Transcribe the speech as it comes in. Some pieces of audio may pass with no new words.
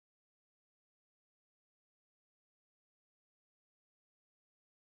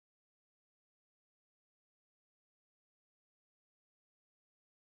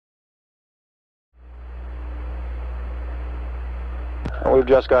We've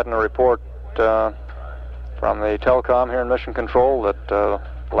just gotten a report from the telecom here in Mission Control that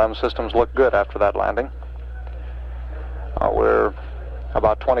LEM systems look good after that landing. We're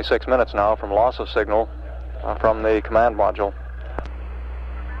about 26 minutes now from loss of signal from the command module.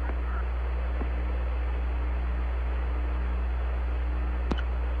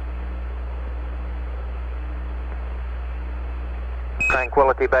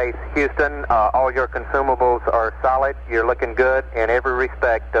 Tranquility Base, Houston, all your consumables are solid. You're looking good in every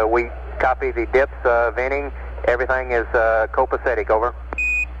respect. We copy the dips, venting. Everything is copacetic, over.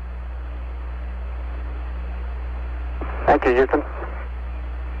 Thank you, Houston.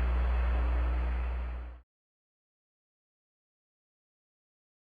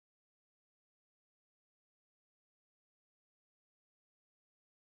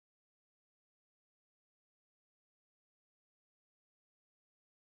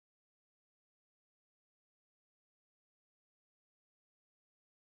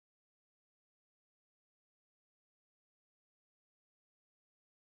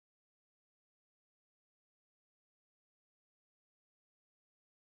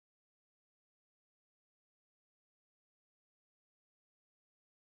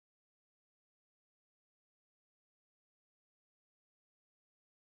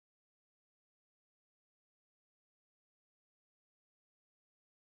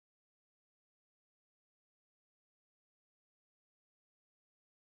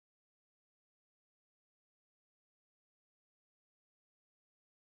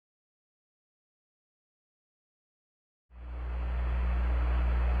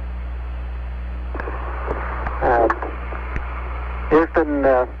 Houston,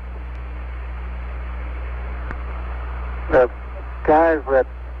 the guys that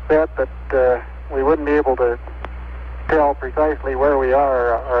bet that we wouldn't be able to tell precisely where we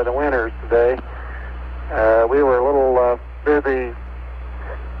are the winners today. We were a little busy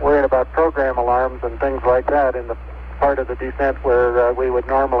worried about program alarms and things like that in the part of the descent where we would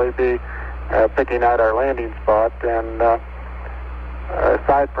normally be picking out our landing spot. And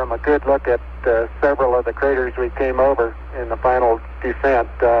aside from a good look at several of the craters we came over in the final descent,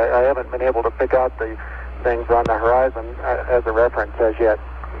 I haven't been able to pick out the things on the horizon as a reference as yet.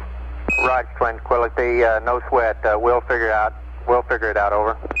 Roger, Tranquility, no sweat. We'll figure it out. We'll figure it out,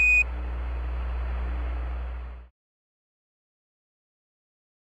 over.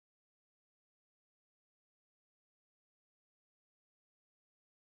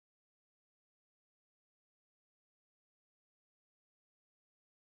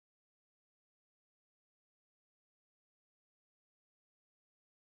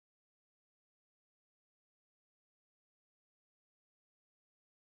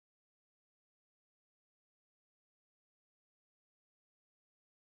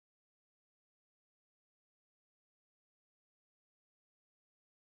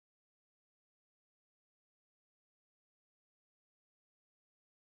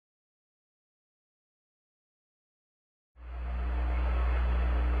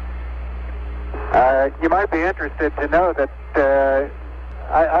 You might be interested to know that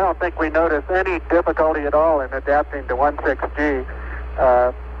I don't think we notice any difficulty at all in adapting to 16G.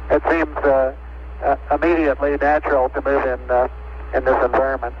 It seems immediately natural to move in this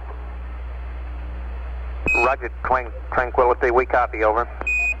environment. Roger, Tranquility, we copy, over.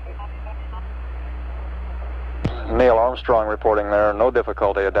 Neil Armstrong reporting there. No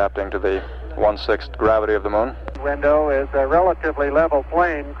difficulty adapting to the 1/6 gravity of the moon. Window is a relatively level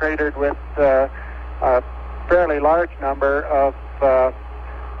plain cratered with a fairly large number of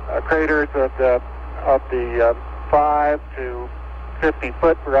craters of the 5 to 50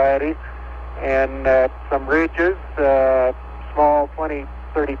 foot variety, and some ridges, small, 20,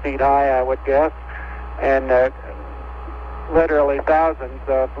 30 feet high, I would guess, and literally thousands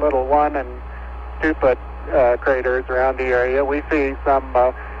of little 1 and 2 foot craters around the area. We see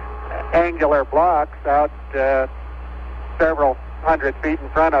some angular blocks out several hundred feet in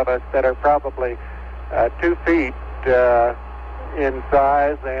front of us that are probably 2 feet in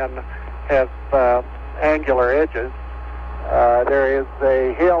size and have angular edges. There is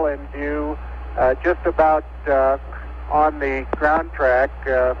a hill in view just about on the ground track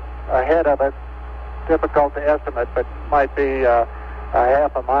ahead of us. Difficult to estimate, but might be a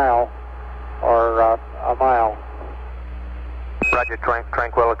half a mile or a mile. Roger,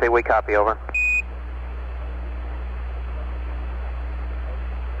 Tranquility, we copy, over.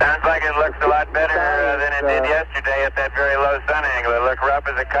 Sounds like it looks a lot better than it did yesterday at that very low sun angle. It looked rough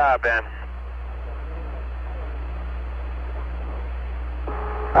as a cob then.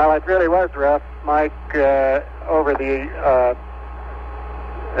 Well, it really was rough, Mike, over the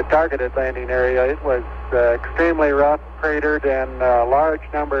targeted landing area. It was extremely rough, cratered, and large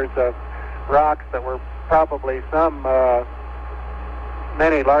numbers of rocks that were probably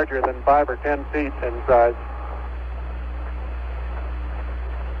many larger than 5 or 10 feet in size.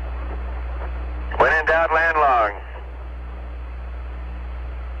 When in doubt, land long.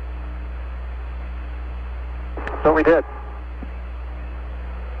 So we did.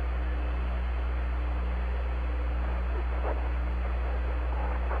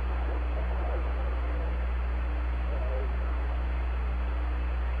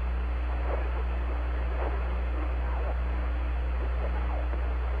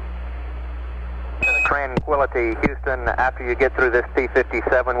 Tranquility, Houston, after you get through this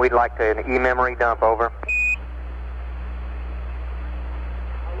P-57, we'd like an e-memory dump, over.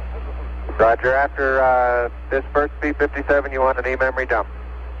 Roger, after this first P-57, you want an e-memory dump?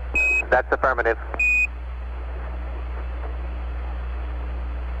 That's affirmative.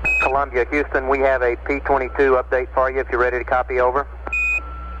 Columbia, Houston, we have a P-22 update for you if you're ready to copy, over.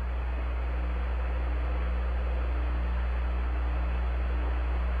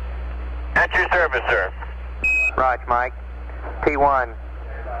 At your service, sir. Roger, Mike. T1,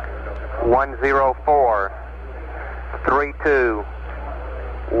 104, 32,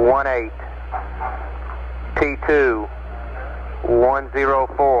 18. T2,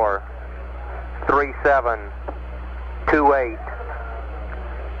 104, 37, 28.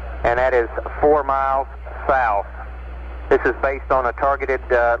 And that is 4 miles south. This is based on a targeted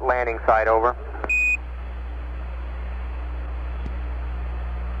landing site, over.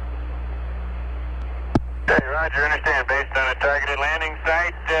 Okay, roger, understand. Based on a targeted landing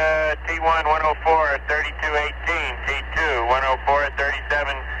site, T1 104 3218, T2 104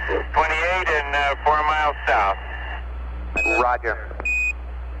 3728, and 4 miles south. Roger.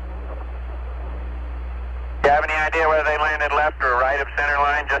 Do you have any idea whether they landed left or right of center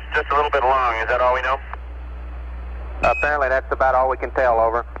line? Just a little bit long. Is that all we know? Apparently that's about all we can tell,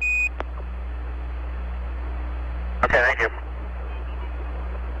 over. Okay, thank you.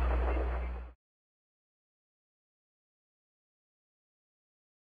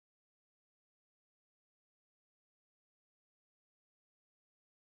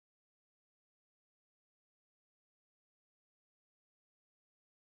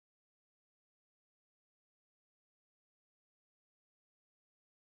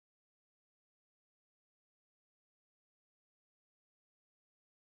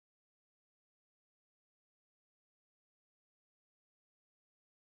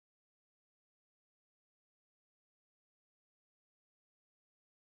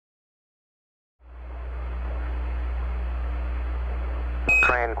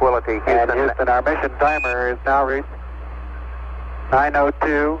 Tranquility, Houston. And Houston, our mission timer is now reached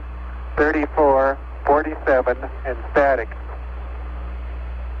 9:02, 34, 47, and static.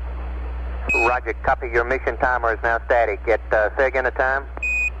 Roger, copy. Your mission timer is now static. Say again the time.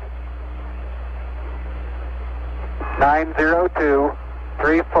 9:02,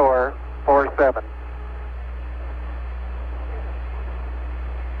 34, 47.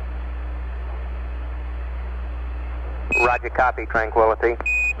 Roger, copy, Tranquility.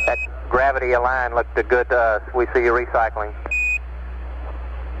 That gravity align looked good to us. We see you recycling.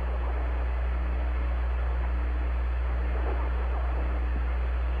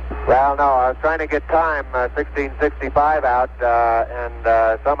 Well, no, I was trying to get time 1665 out,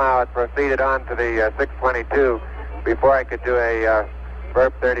 and somehow it proceeded on to the 622 before I could do a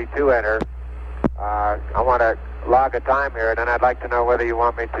burp 32 enter. I want to log a time here, and then I'd like to know whether you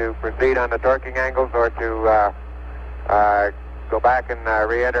want me to proceed on the torquing angles or to go back and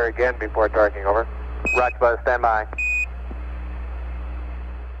re-enter again before torquing, over. Roger, Buzz, stand by.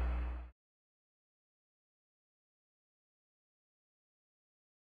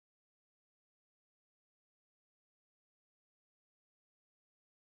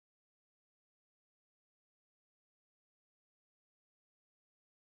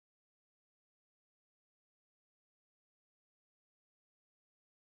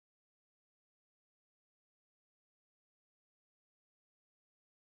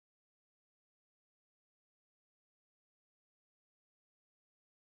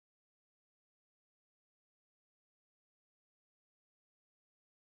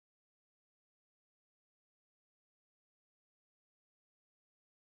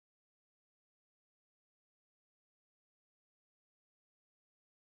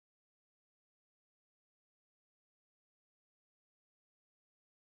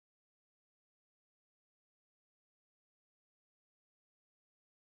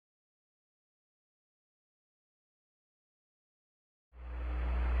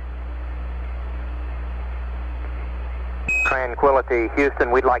 Tranquility,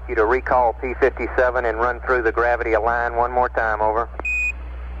 Houston, we'd like you to recall P57 and run through the gravity line one more time, over.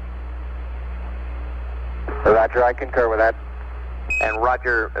 Roger, I concur with that. And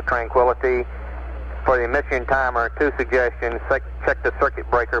Roger, Tranquility, for the emission timer, 2 suggestions. Check the circuit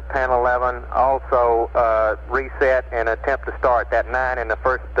breaker, pan 11. Also, reset and attempt to start. That 9 in the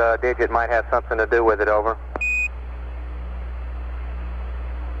first digit might have something to do with it, over.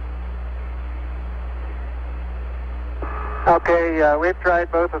 Okay, we've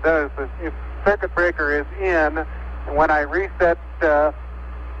tried both of those. If circuit breaker is in, and when I reset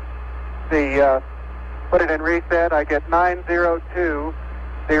put it in reset, I get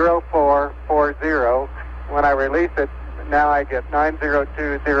 9020440. When I release it, now I get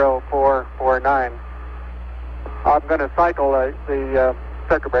 9020449. I'm going to cycle the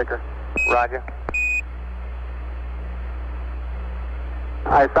circuit breaker. Roger.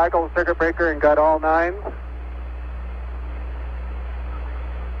 I cycled the circuit breaker and got all 9s.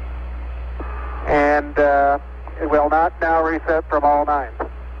 And it will not now reset from all 9s.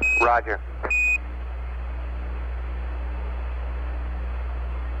 Roger.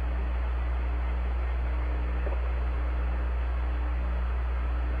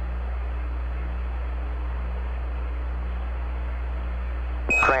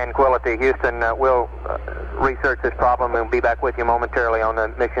 Tranquility, Houston, we'll research this problem and we'll be back with you momentarily on the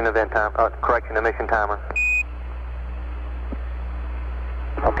mission event time, correction, the mission timer.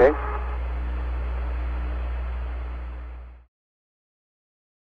 Okay.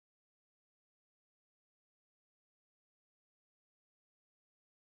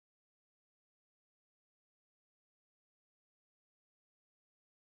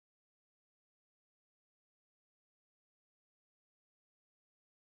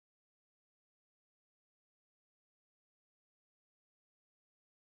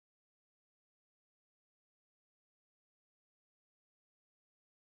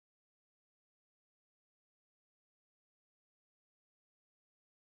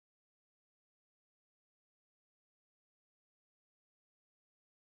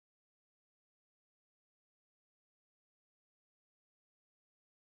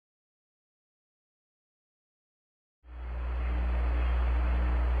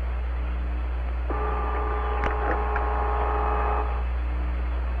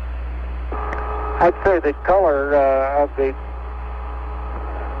 I'd say the color of the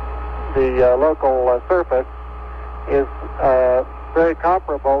local surface is very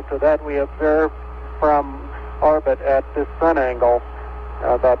comparable to that we observed from orbit at this sun angle,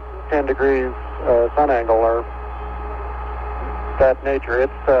 about 10 degrees sun angle or that nature.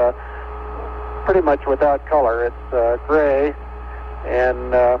 It's pretty much without color. It's gray,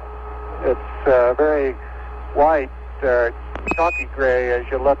 and it's very white, chalky gray as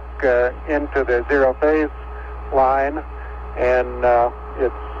you look into the zero phase line, and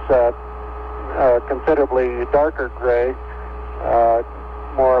it's considerably darker gray,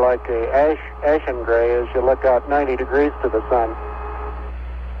 more like a ashen gray as you look out 90 degrees to the sun.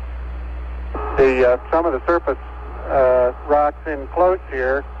 Some of the surface rocks in close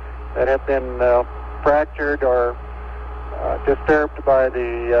here that have been fractured or disturbed by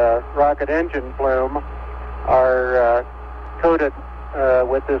the rocket engine plume are coated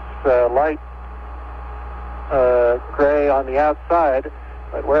with this light gray on the outside,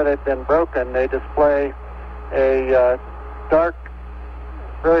 but where they've been broken, they display a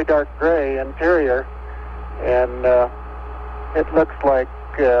very dark gray interior, and it looks like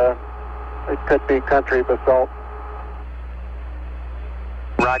it could be country basalt.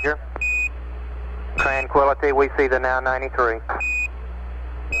 Roger. Tranquility, we see the now 93.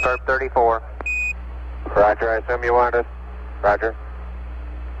 Perp 34. Roger, I assume you want us. Roger.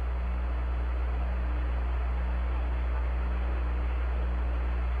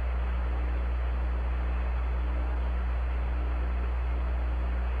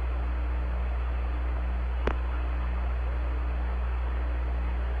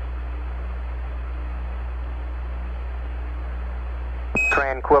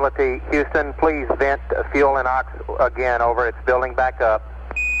 Tranquility, Houston, please vent fuel and ox again, over. It's building back up.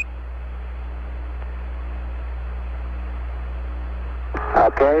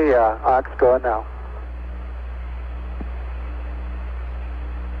 Okay, ox going now.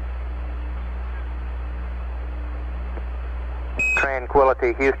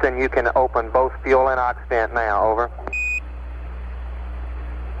 Tranquility, Houston, you can open both fuel and ox vent now, over.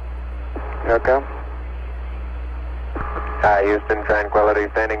 Okay. Houston, Tranquility,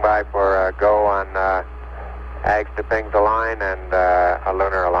 standing by for go on Ags to ping the line and a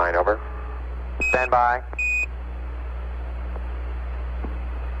Lunar line, over. Stand by.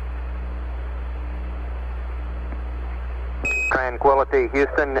 Tranquility,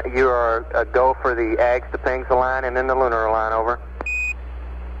 Houston, you are a go for the Ags to Pings line and then the Lunar line, over.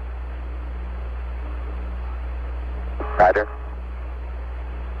 Roger.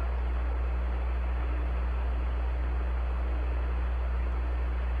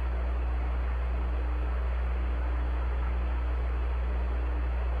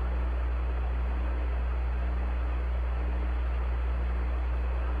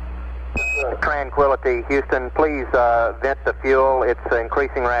 Tranquility, Houston, please vent the fuel. It's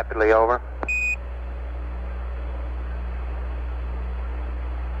increasing rapidly, over.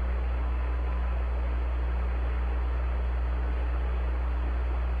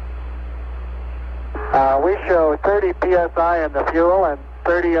 We show 30 psi in the fuel and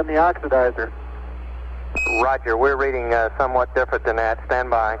 30 in the oxidizer. Roger, we're reading somewhat different than that. Stand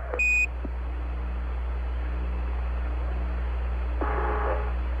by.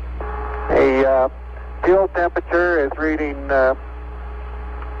 The fuel temperature is reading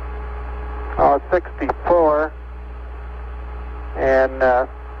 64 and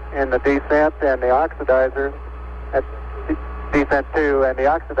in the descent, and the oxidizer at descent 2, and the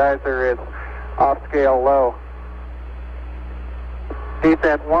oxidizer is off scale low.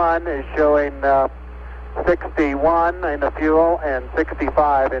 Descent 1 is showing 61 in the fuel and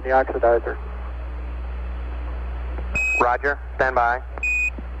 65 in the oxidizer. Roger, stand by.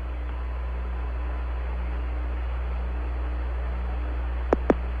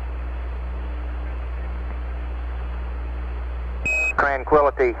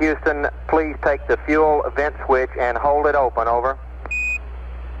 Tranquility, Houston, please take the fuel vent switch and hold it open, over.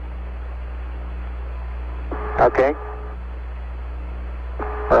 Okay.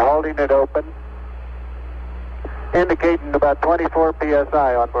 We're holding it open, indicating about 24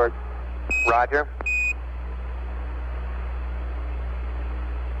 psi on board. Roger.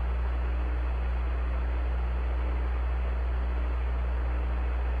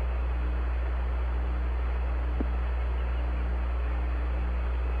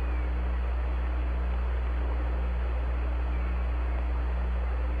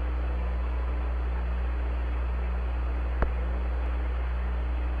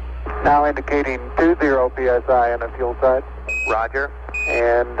 Now indicating 20 psi on the fuel side. Roger.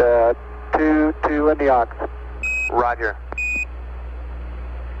 And 2 in the ox. Roger.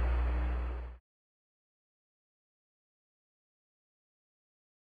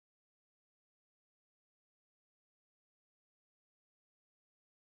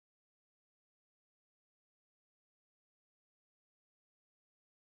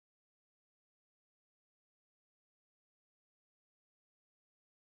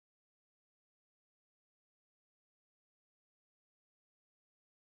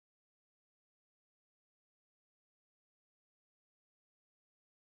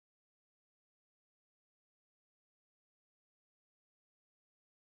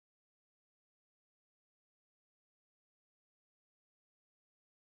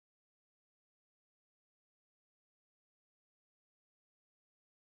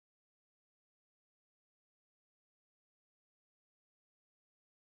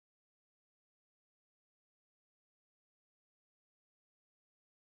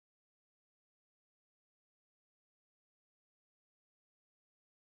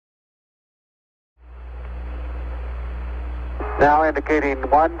 Now indicating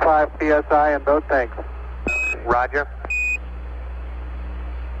 15 psi in both tanks. Roger.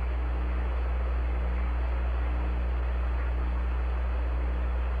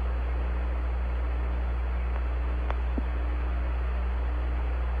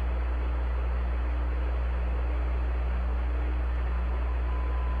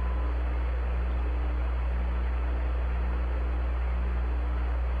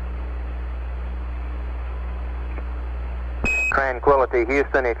 Tranquility,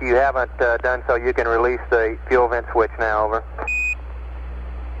 Houston, if you haven't done so, you can release the fuel vent switch now, over.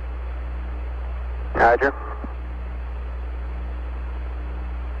 Roger.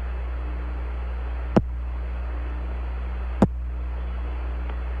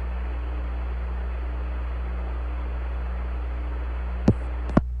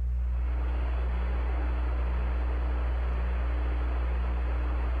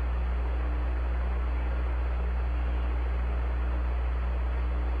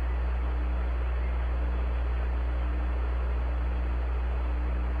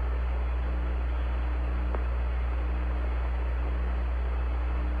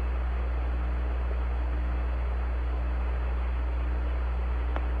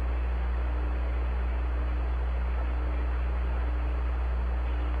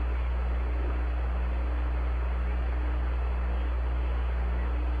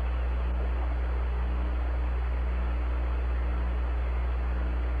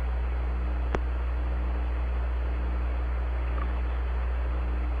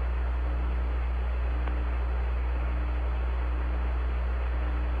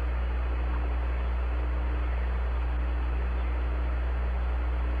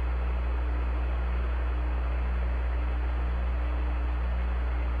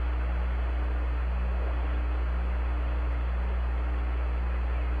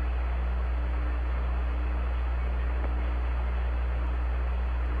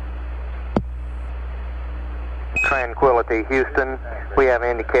 Tranquility, Houston. We have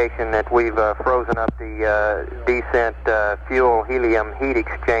indication that we've frozen up the descent fuel helium heat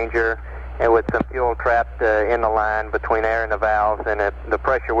exchanger and with some fuel trapped in the line between air and the valves, and the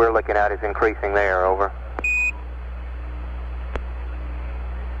pressure we're looking at is increasing there, over.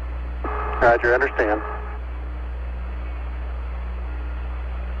 Roger, understand.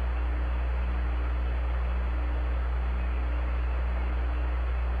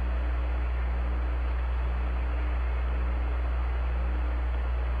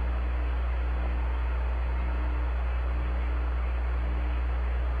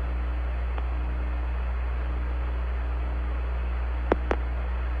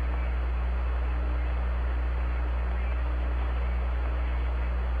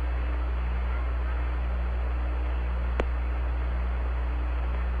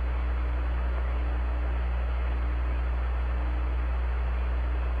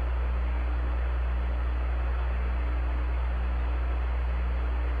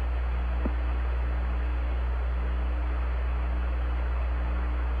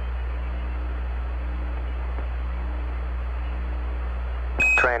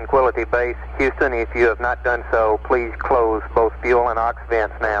 Tranquility Base, Houston, if you have not done so, please close both fuel and ox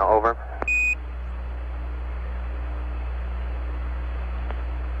vents now, over.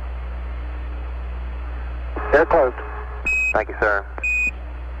 They're closed. Thank you, sir.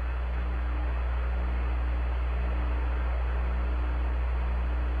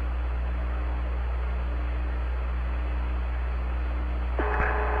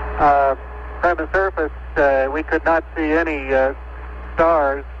 From the surface, we could not see any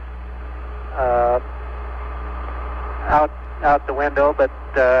stars out the window, but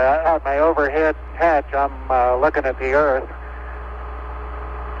out my overhead hatch, I'm looking at the Earth.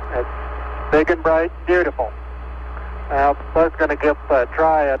 It's big and bright, beautiful. I was going to give a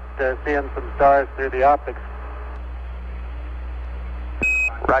try at seeing some stars through the optics.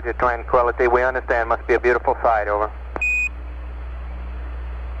 Roger, Tranquility. We understand. Must be a beautiful sight, over.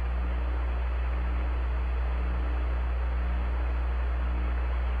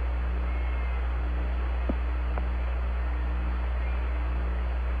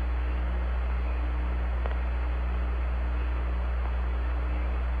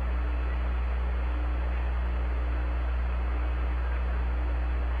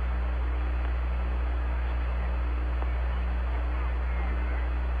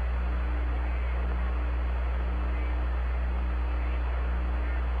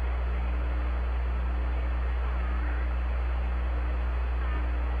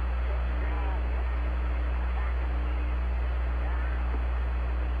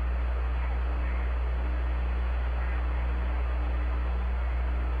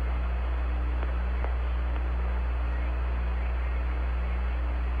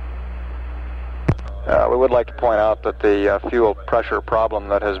 We would like to point out that the fuel pressure problem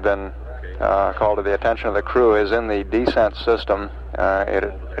that has been called to the attention of the crew is in the descent system.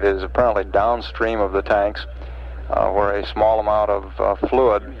 It is apparently downstream of the tanks, where a small amount of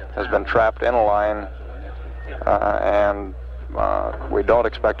fluid has been trapped in a line, and we don't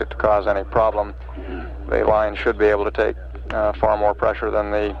expect it to cause any problem. The line should be able to take far more pressure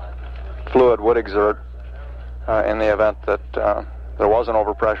than the fluid would exert in the event that there was an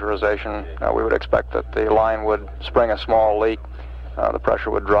overpressurization. We would expect that the line would spring a small leak. The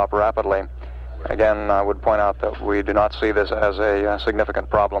pressure would drop rapidly. Again, I would point out that we do not see this as a significant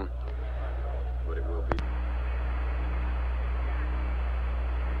problem.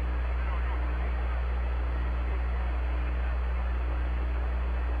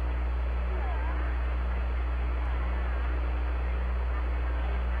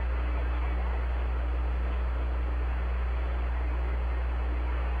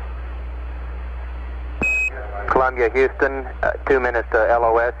 Columbia, Houston, 2 minutes to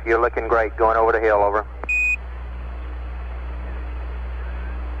LOS. You're looking great. Going over the hill, over.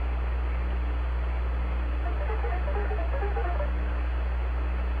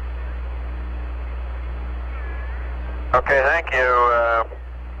 Okay, thank you.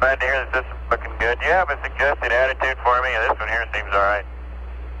 Glad to hear the system's looking good. Do you have a suggested attitude for me? This one here seems all right.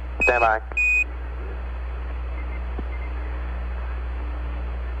 Stand by.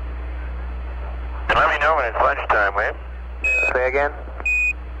 And let me know when it's lunchtime, will you? Say again?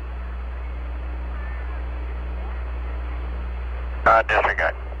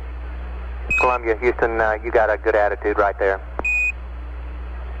 Disregard. Columbia, Houston, you got a good attitude right there.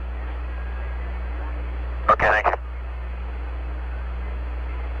 Okay, thank you.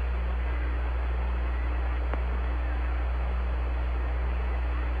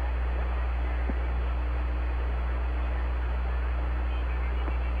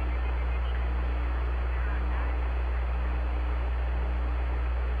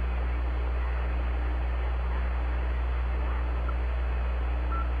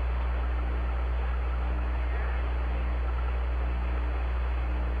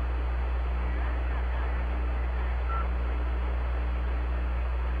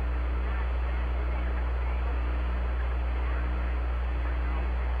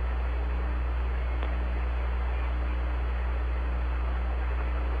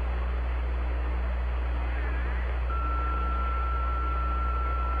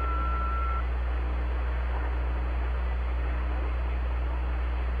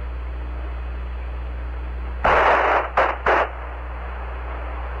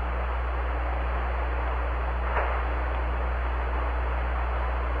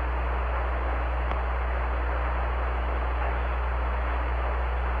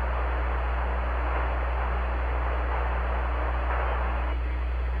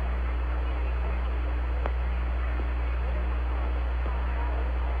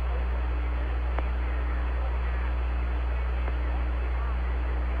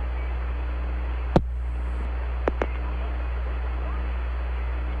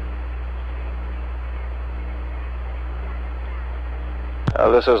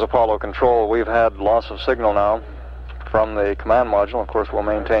 This is Apollo Control. We've had loss of signal now from the command module. Of course, we'll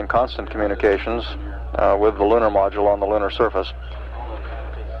maintain constant communications with the lunar module on the lunar surface.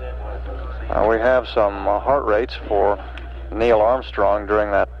 We have some heart rates for Neil Armstrong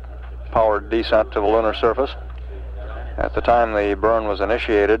during that powered descent to the lunar surface. At the time the burn was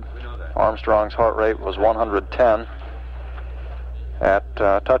initiated, Armstrong's heart rate was 110. At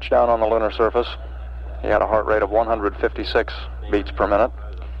touchdown on the lunar surface, he had a heart rate of 156 beats per minute.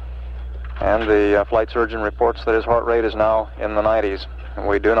 And the flight surgeon reports that his heart rate is now in the 90s. And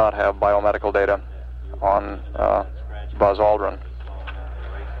we do not have biomedical data on Buzz Aldrin.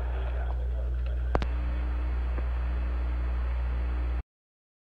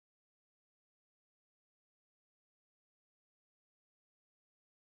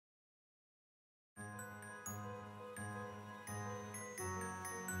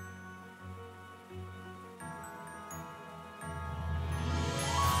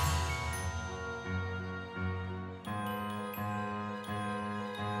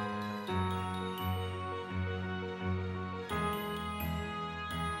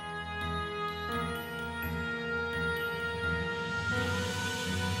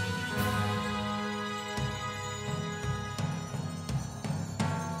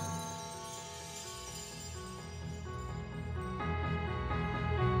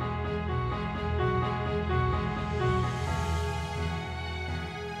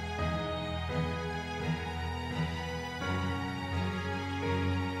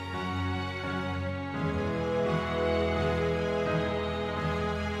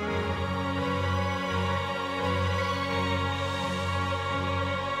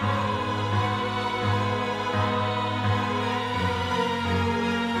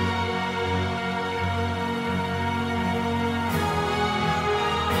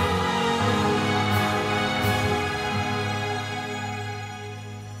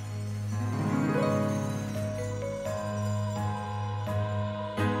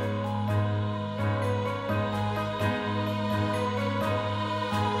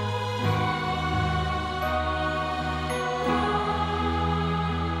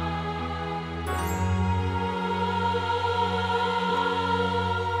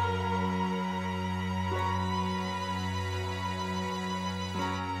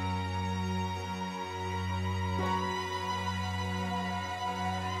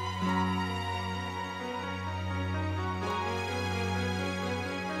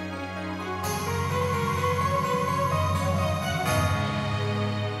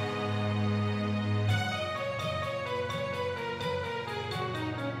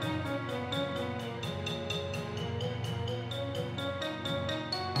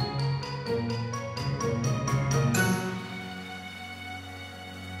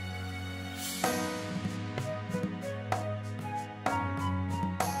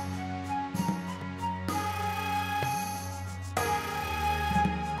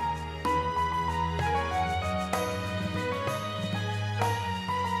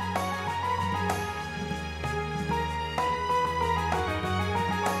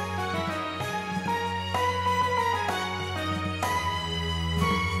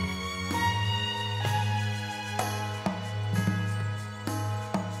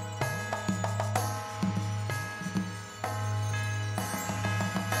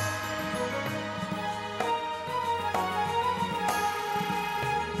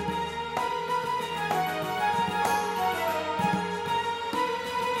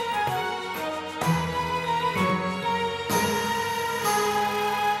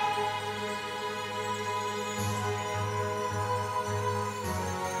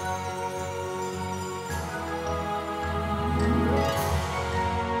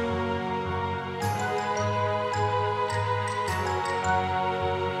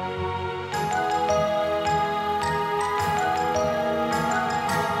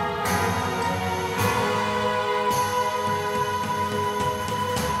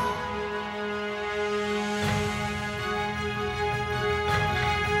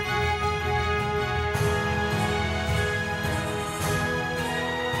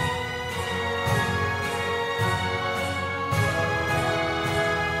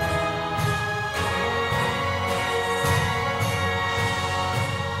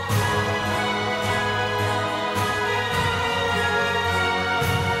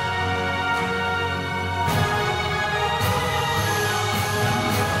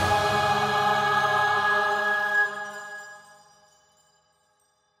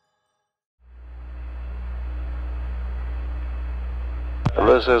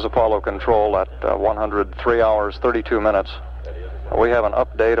 This is Apollo Control at 103 hours, 32 minutes. We have an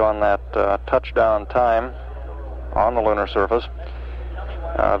update on that touchdown time on the lunar surface.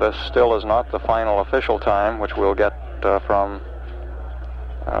 This still is not the final official time, which we'll get from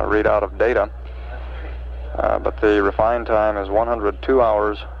readout of data, but the refined time is 102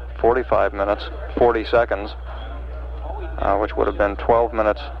 hours, 45 minutes, 40 seconds, which would have been 12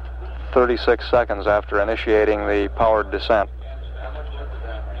 minutes, 36 seconds after initiating the powered descent.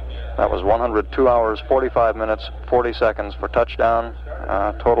 That was 102 hours, 45 minutes, 40 seconds for touchdown.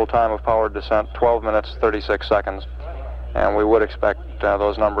 Total time of powered descent, 12 minutes, 36 seconds. And we would expect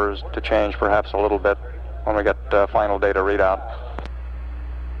those numbers to change perhaps a little bit when we get final data readout.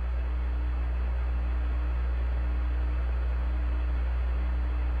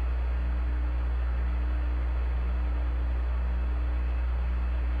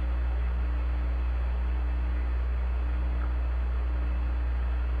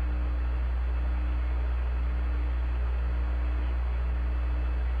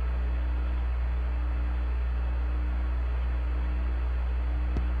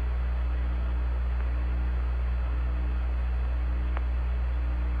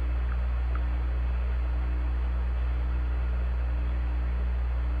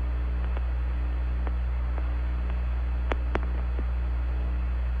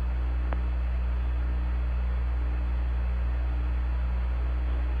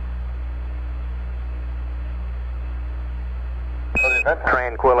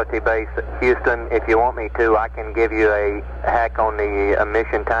 Tranquility Base, Houston, if you want me to, I can give you a hack on the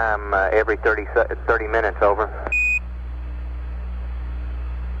mission time every 30 minutes, over.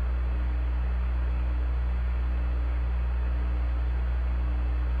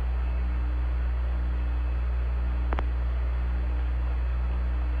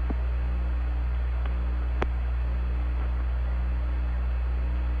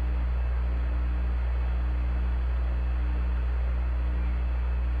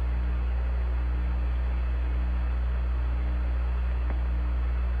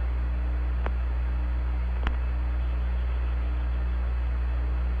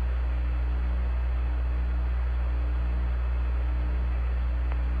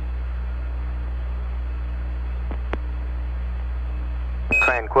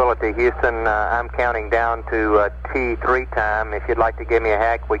 Tranquility, Houston, I'm counting down to T3 time. If you'd like to give me a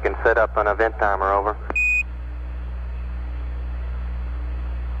hack, we can set up an event timer, over.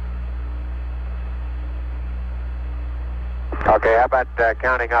 Okay, how about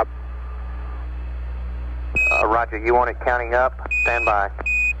counting up? Roger, you want it counting up? Stand by.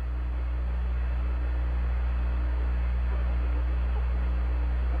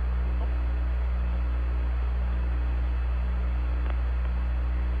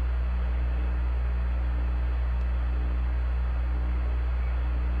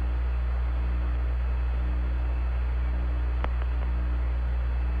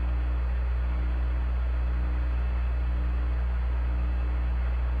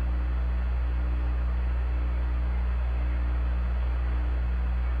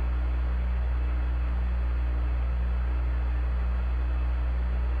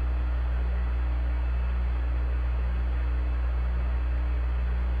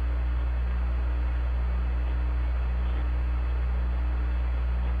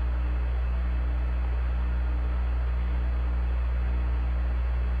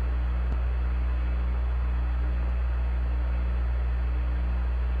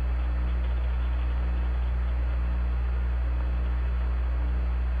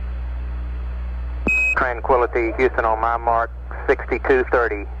 Tranquility, Houston, on my mark,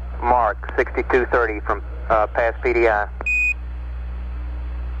 6230. Mark, 6230 from past PDI.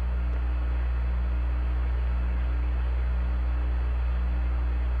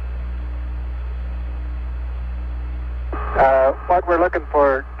 What we're looking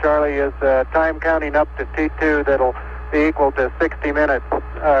for, Charlie, is time counting up to T2 that'll be equal to 60 minutes,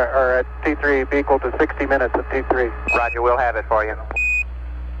 or at T3 be equal to 60 minutes at T3. Roger, we'll have it for you.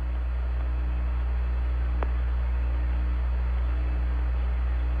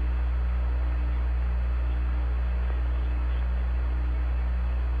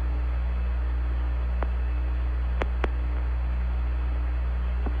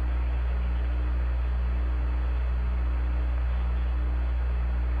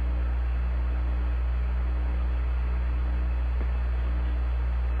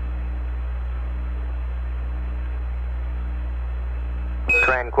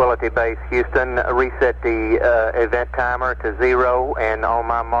 Tranquility Base, Houston, reset the event timer to 0, and on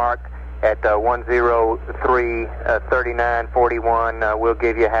my mark at 103:39:41, we'll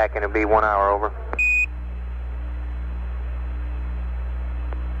give you a hack and it'll be 1 hour, over.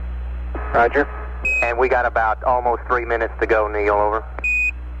 Roger. And we got about almost 3 minutes to go, Neil, over.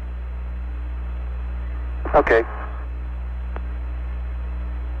 Okay.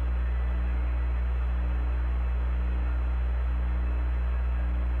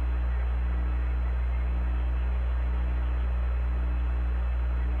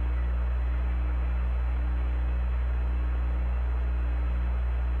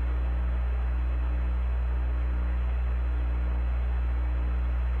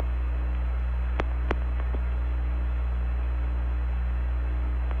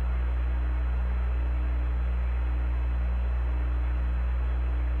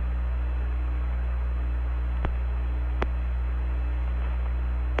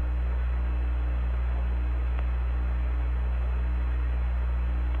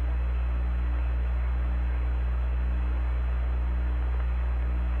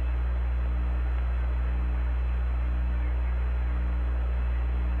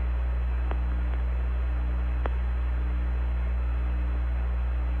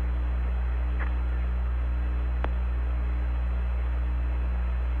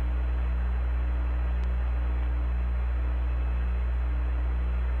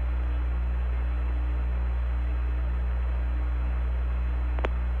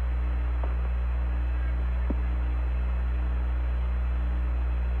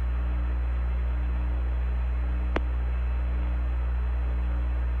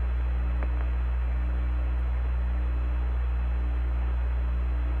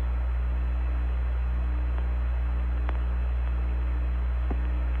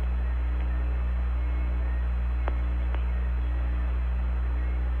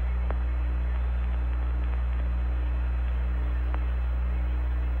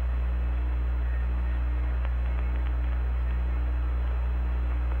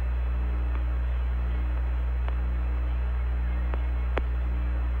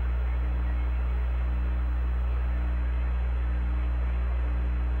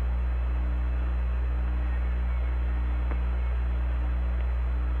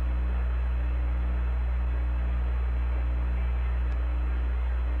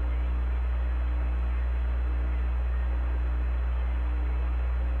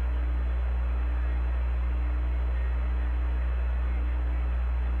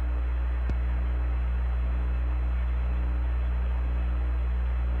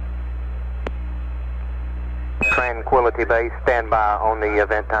 Tranquility Base, stand by on the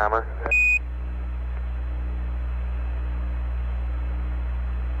event timer.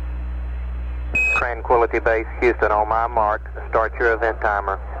 Tranquility Base, Houston, on my mark, start your event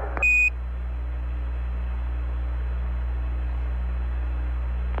timer.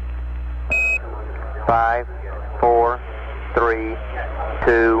 Five, 4, 3,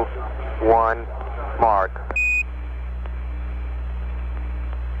 2, 1, mark.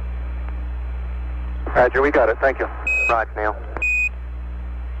 Roger, we got it. Thank you. Roger, Neil.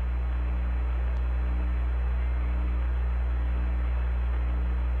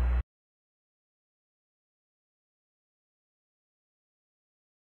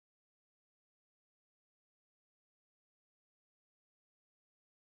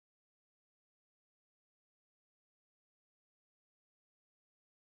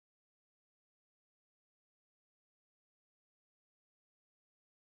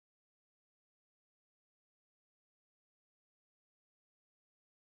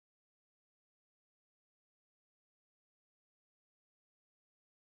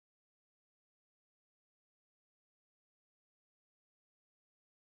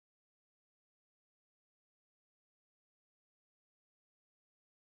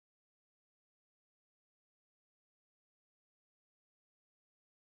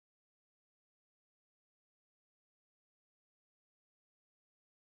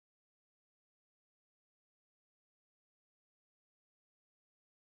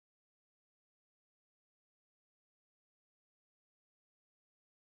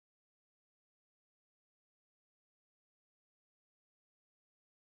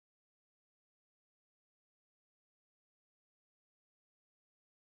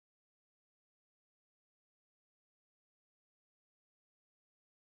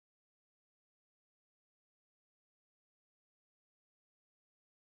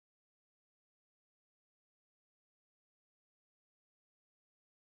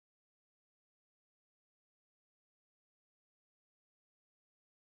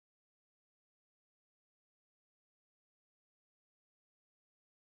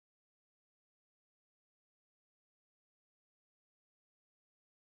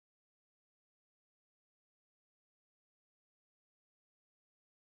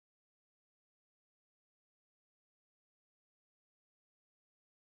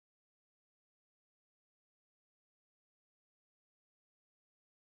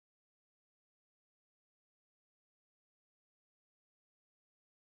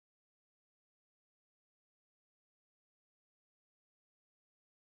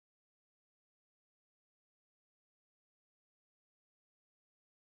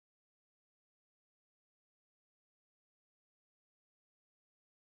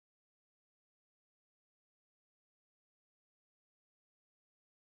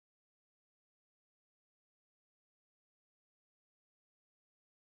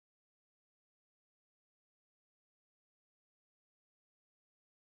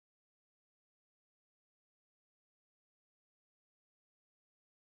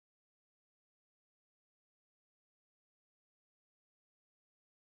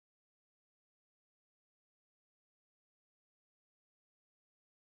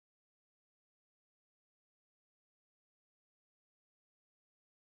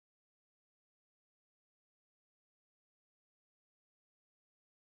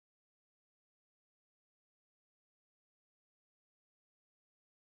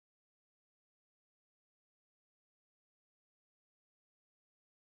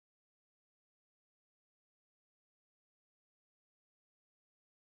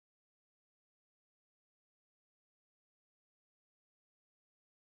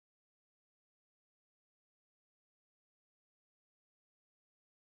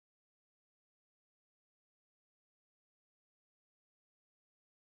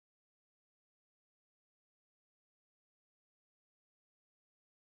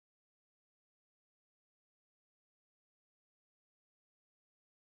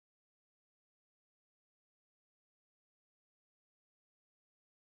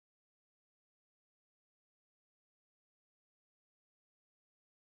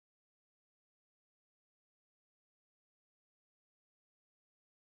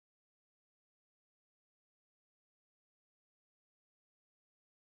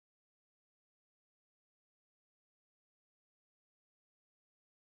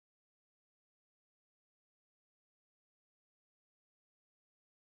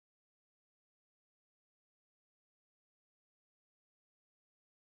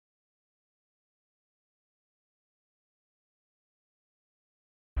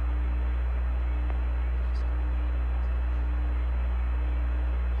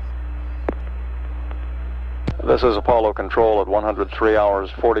 This is Apollo Control at 103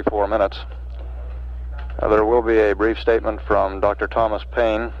 hours 44 minutes. There will be a brief statement from Dr. Thomas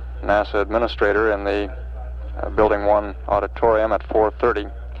Paine, NASA Administrator, in the Building 1 auditorium at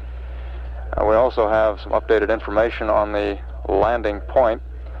 4:30. We also have some updated information on the landing point.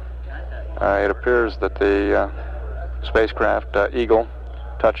 It appears that the spacecraft Eagle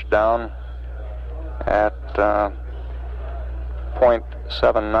touched down at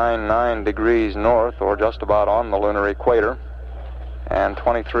 0.799 degrees north, or just about on the lunar equator, and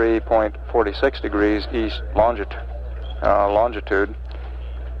 23.46 degrees east longitude,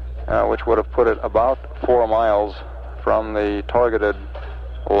 which would have put it about 4 miles from the targeted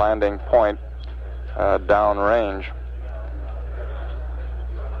landing point downrange.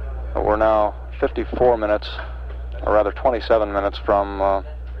 We're now 54 minutes, or rather 27 minutes from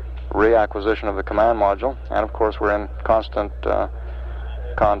reacquisition of the command module, and of course we're in constant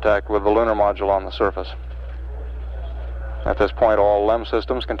contact with the lunar module on the surface. At this point, all LEM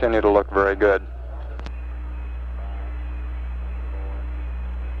systems continue to look very good.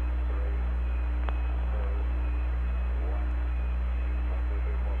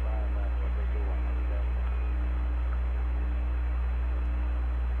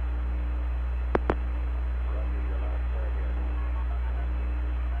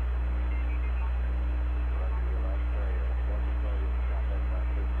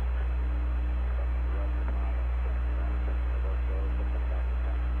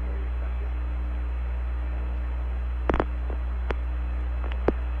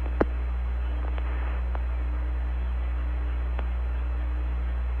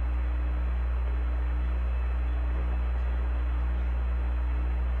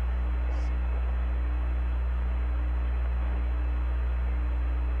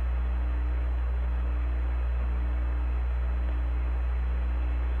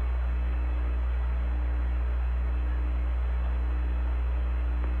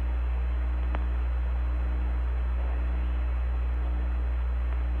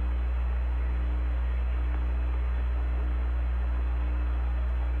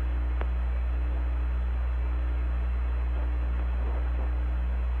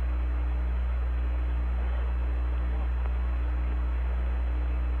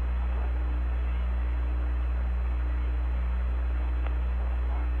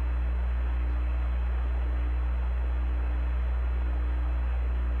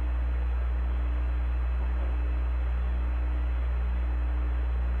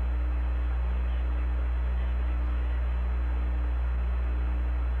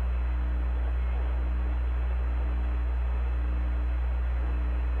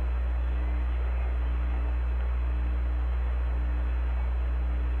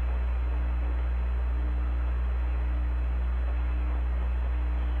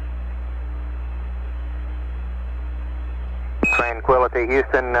 Tranquility,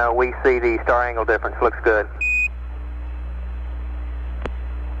 Houston, we see the star angle difference. Looks good.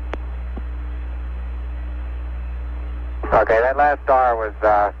 Okay, that last star was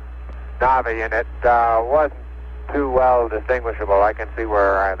Navi, and it wasn't too well distinguishable. I can see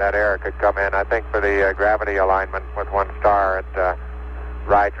where that error could come in. I think for the gravity alignment with one star,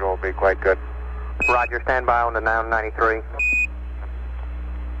 Rigel will be quite good. Roger, stand by on the 993.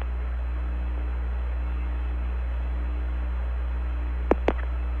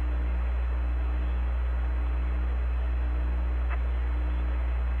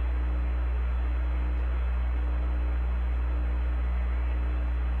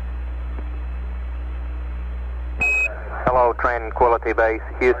 Hello, Tranquility Base.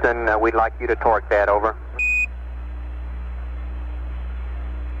 Houston, we'd like you to torque that, over.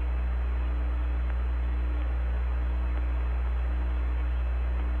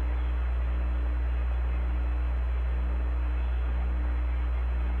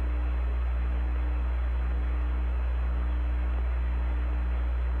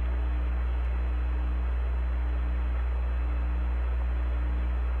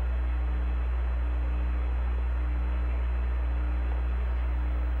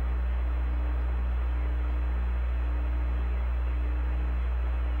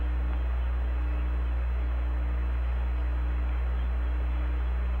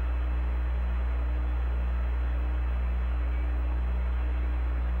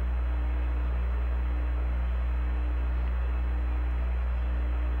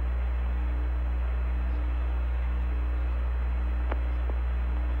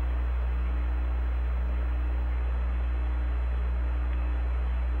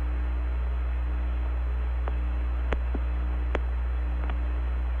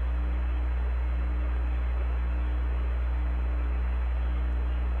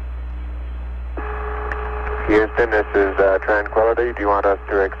 Houston, this is Tranquility. Do you want us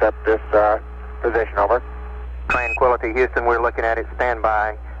to accept this position, over? Tranquility, Houston, we're looking at it. Stand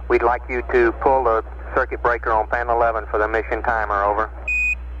by. We'd like you to pull the circuit breaker on panel 11 for the mission timer, over.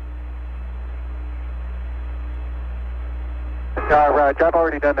 Roger, I've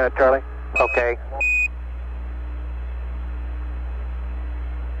already done that, Charlie. Okay.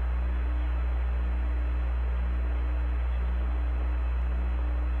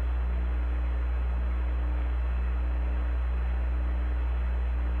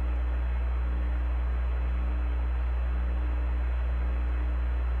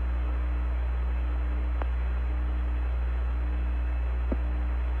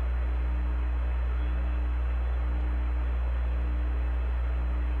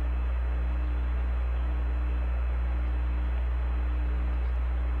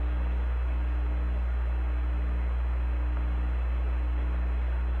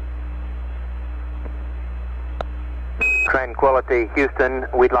 Tranquility, Houston,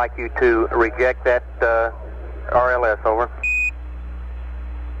 we'd like you to reject that RLS, over.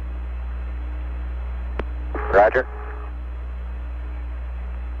 Roger.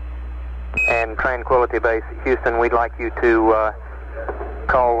 And Tranquility Base, Houston, we'd like you to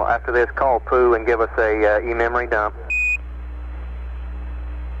call, after this, call Pooh and give us a e-memory dump.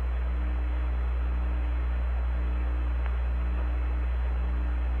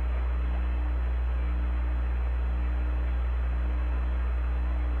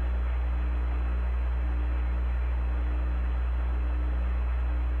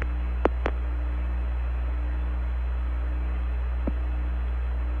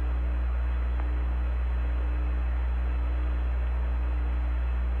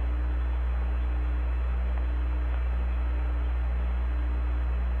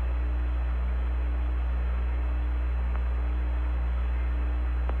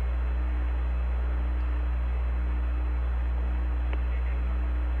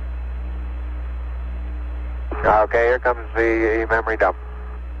 Okay, here comes the memory dump.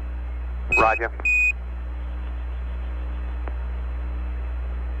 Roger.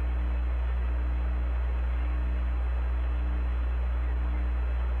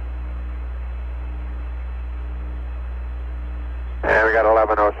 And we got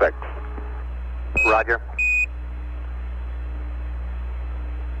 1106. Roger.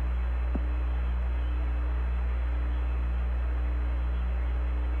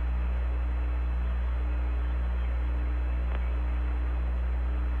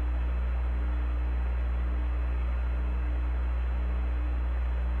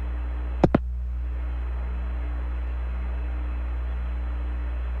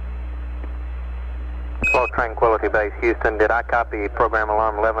 Hello, Tranquility Base, Houston. Did I copy program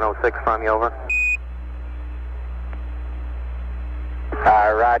alarm 1106 from you, over?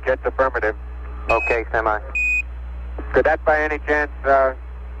 Roger, it's affirmative. Okay, stand by. Could that by any chance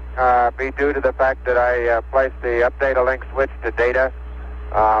be due to the fact that I placed the update a link switch to data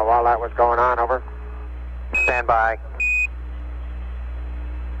while that was going on, over? Stand by.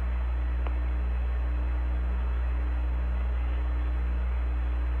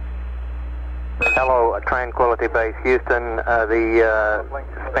 Hello, Tranquility Base, Houston. The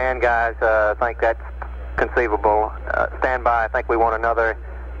span guys think that's conceivable. Stand by. I think we want another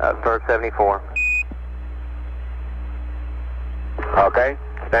Verb 74. Okay,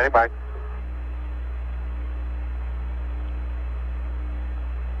 standing by.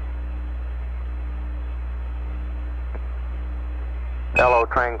 Hello,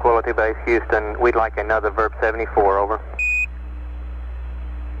 Tranquility Base, Houston. We'd like another Verb 74, over.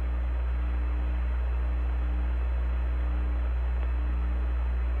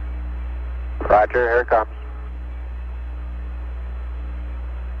 Roger, here it comes.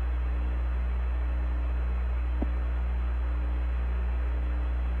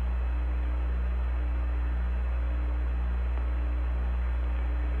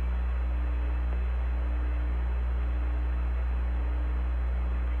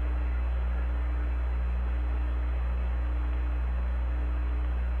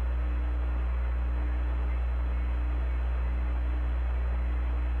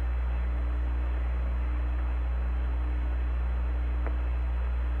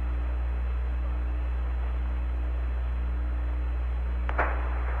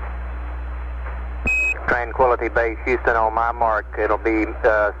 Tranquility Base, Houston, on my mark, it'll be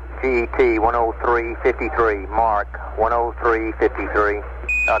GET 103.53, mark 103.53,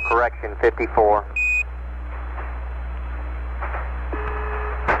 correction 54.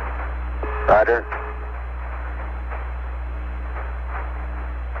 Roger.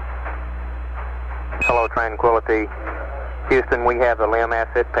 Hello, Tranquility. Houston, we have the LIM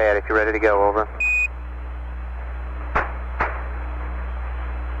asset pad if you're ready to go, over.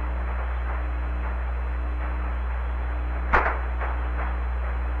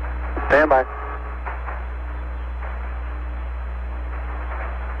 Stand by.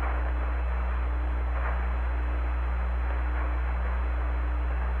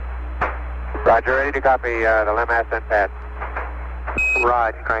 Roger, ready to copy the LMAS and pad.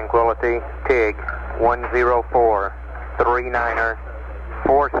 Raj, Tranquility, TIG 104, 39er,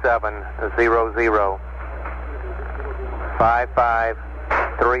 4700,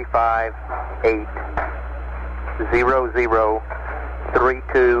 55358,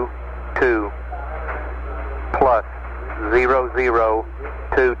 00322, plus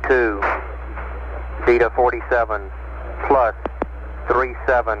 0022, Beta 47, plus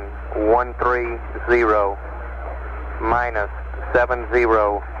 37130, minus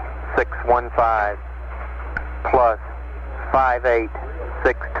 70615, plus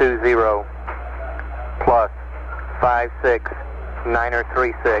 58620, plus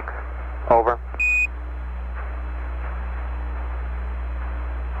 569036, over.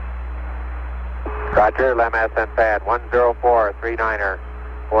 Roger, LMAS and pad 104, 39er,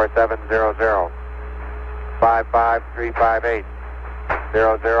 4700, 55358,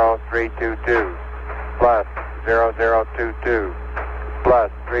 00322, plus 0022,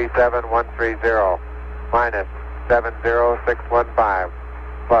 plus 37130, minus 70615,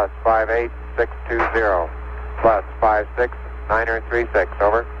 plus 58620, plus 569036,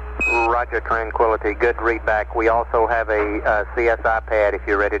 over. Roger, Tranquility, good readback. We also have a CSI pad if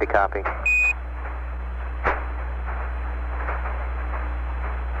you're ready to copy.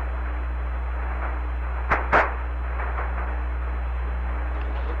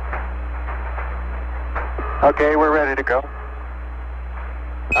 Okay, we're ready to go.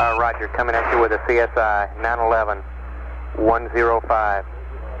 Roger, coming at you with a CSI 911 105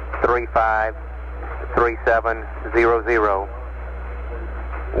 35 3700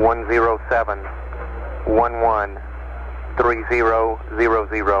 107 11 3000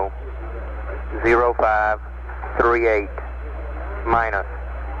 0538 minus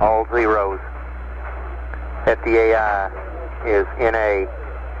all zeros. FDAI is NA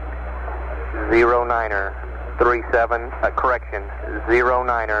 09er 37, correction,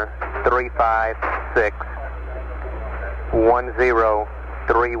 09er 356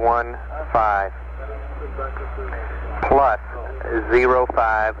 10315 plus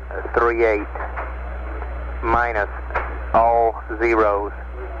 0538 minus all zeros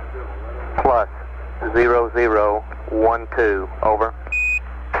plus 0012, over.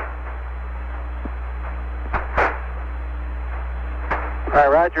 All right,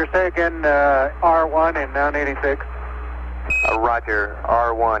 Roger, say again, R1 in 986. Roger,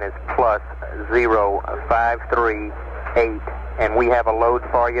 R1 is plus 0538, and we have a load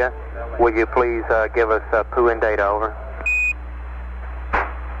for you. Will you please give us POO and data, over?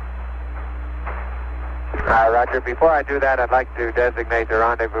 Roger, before I do that, I'd like to designate the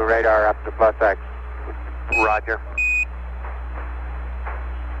rendezvous radar up to plus X. Roger.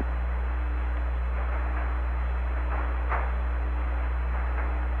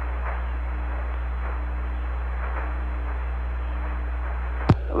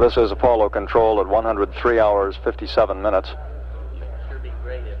 This is Apollo Control at 103 hours 57 minutes.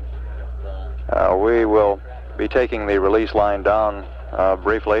 We will be taking the release line down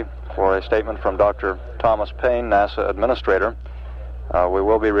briefly for a statement from Dr. Thomas Paine, NASA Administrator. We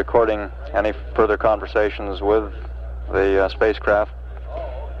will be recording any further conversations with the spacecraft,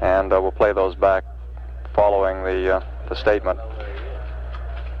 and we'll play those back following the statement.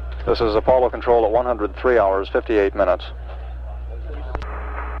 This is Apollo Control at 103 hours 58 minutes.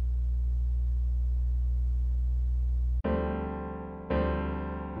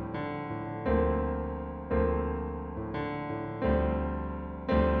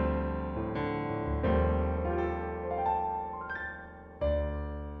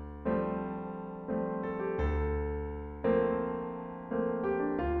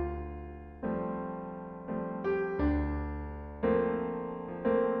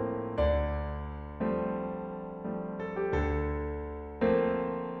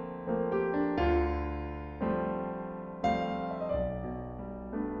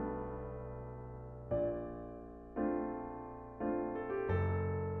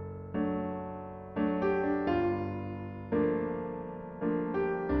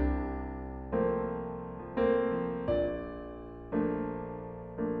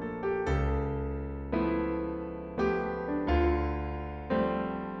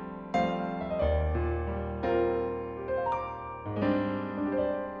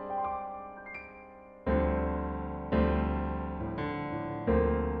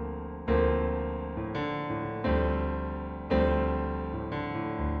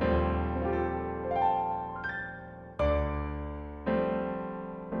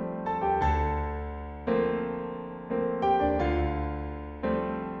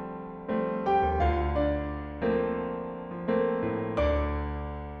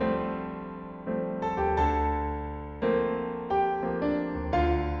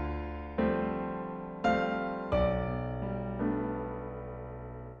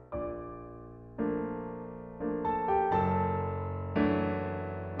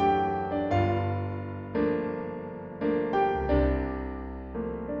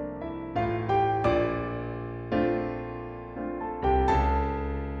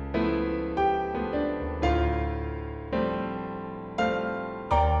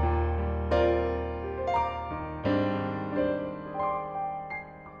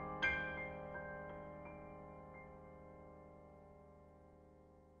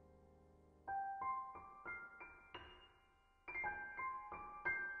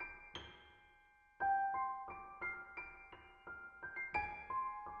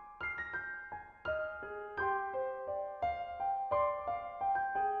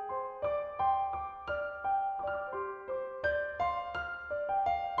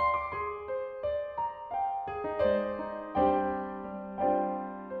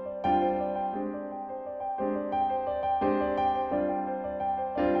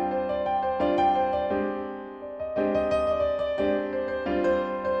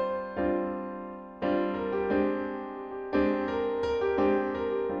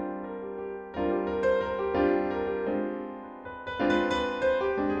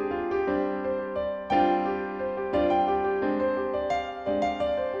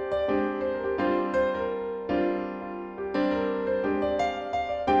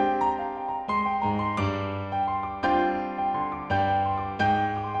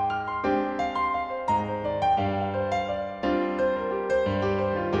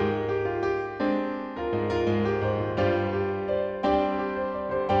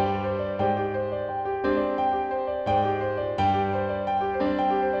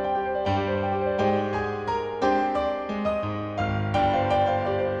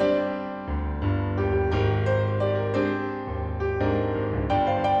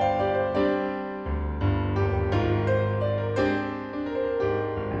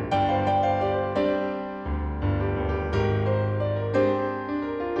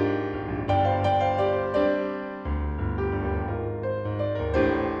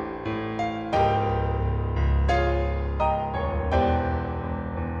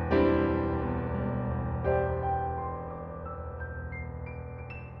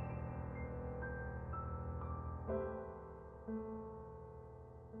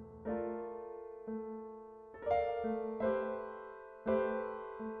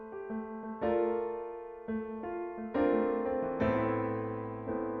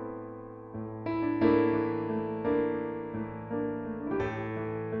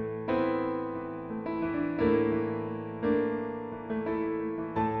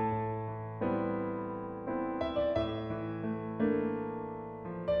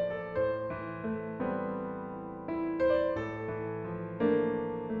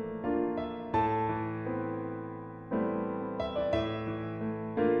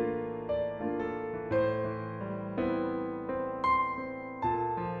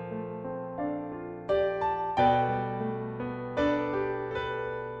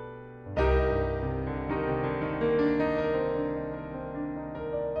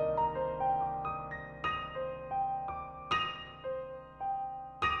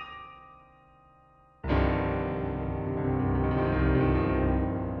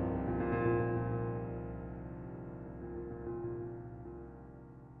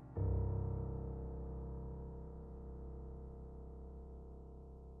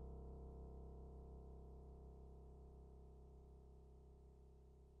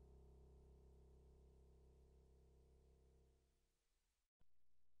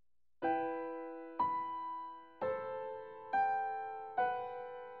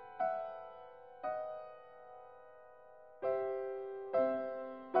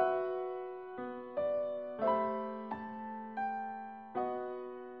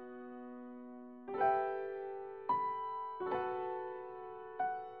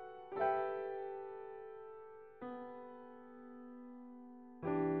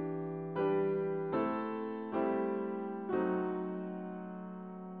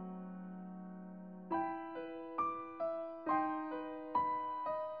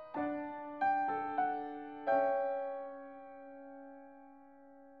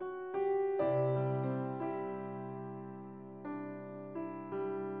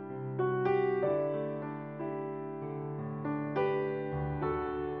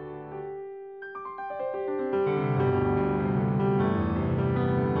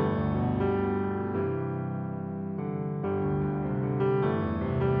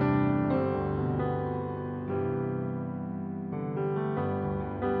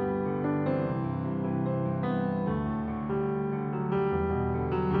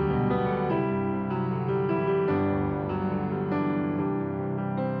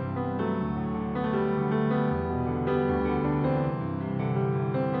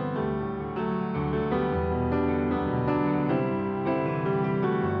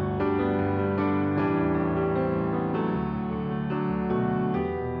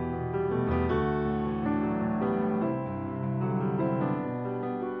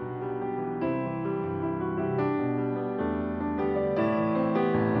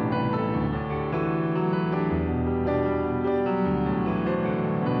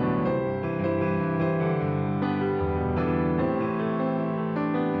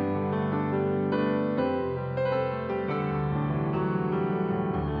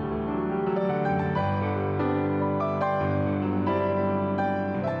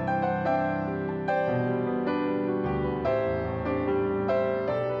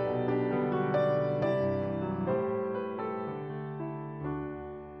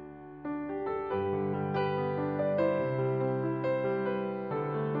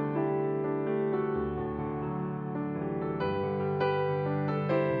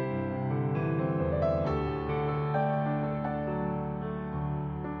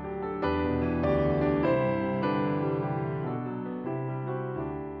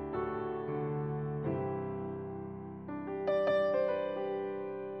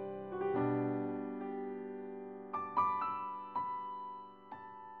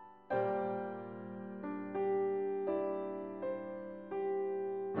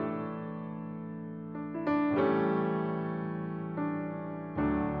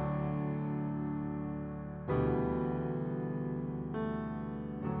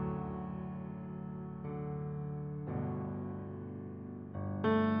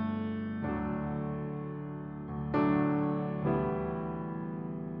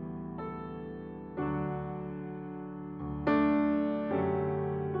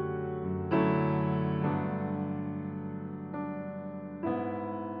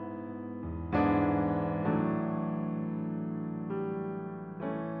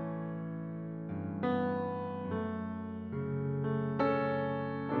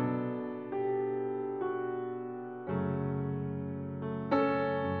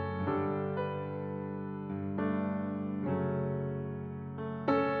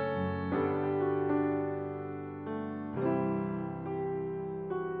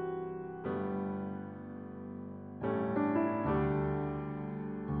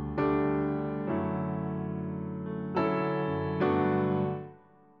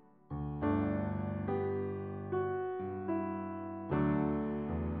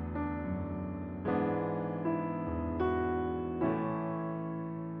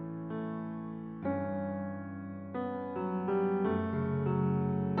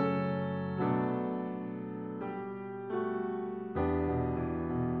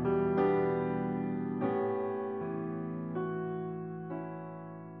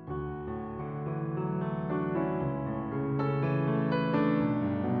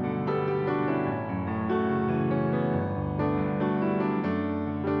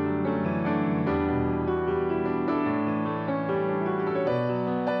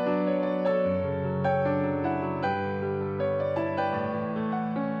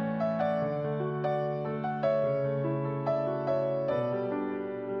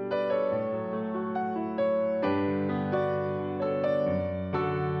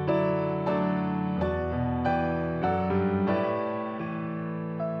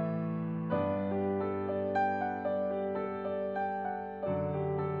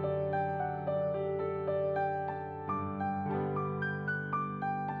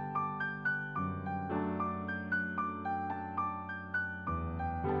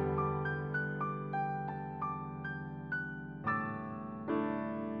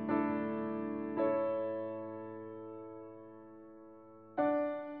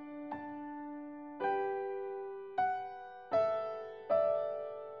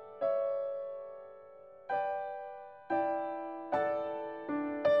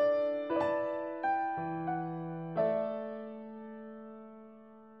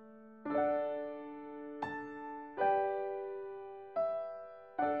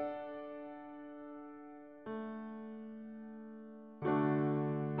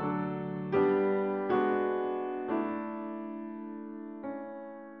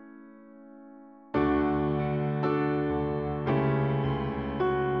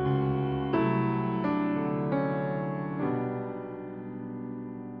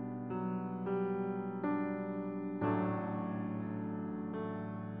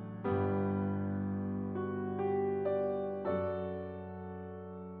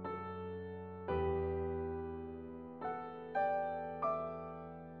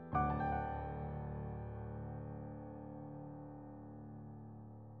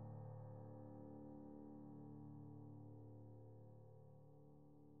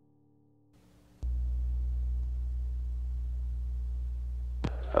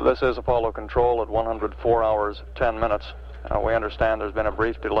 This is Apollo Control at 104 hours, 10 minutes. We understand there's been a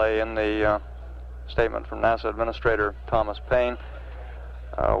brief delay in the statement from NASA Administrator Thomas Paine.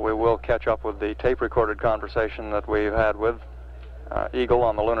 We will catch up with the tape-recorded conversation that we've had with Eagle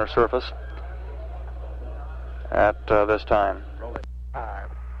on the lunar surface at this time.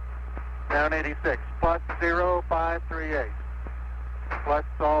 986, plus 0538. Plus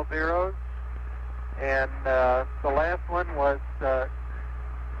all zeros. And the last one was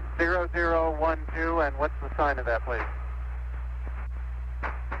 0012, and what's the sign of that, please?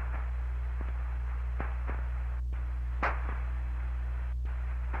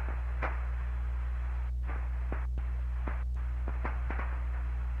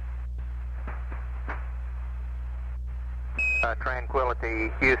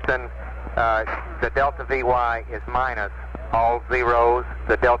 Tranquility, Houston. The Delta VY is minus all zeros.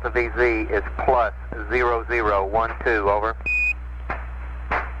 The Delta VZ is plus 0012. Over.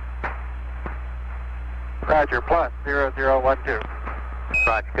 Roger, plus 0012. Roger,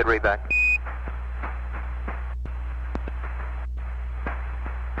 good read back.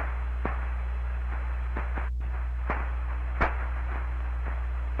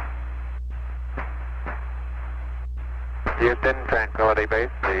 Houston, Tranquility Base,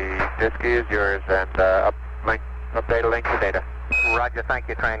 the disk is yours, and update a link to data. Roger, thank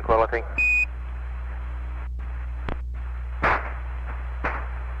you, Tranquility.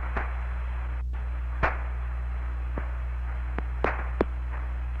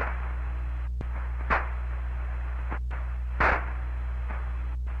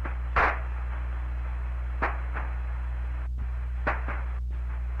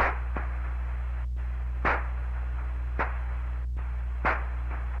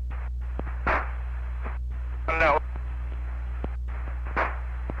 No.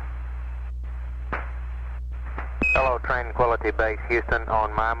 Hello, Tranquility Base, Houston.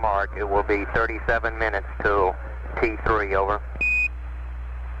 On my mark, it will be 37 minutes till T3, over.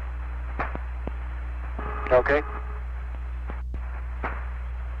 Okay.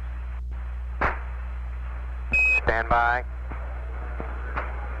 Stand by.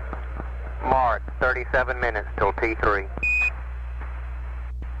 Mark, 37 minutes till T3.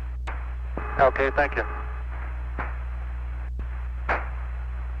 Okay, thank you.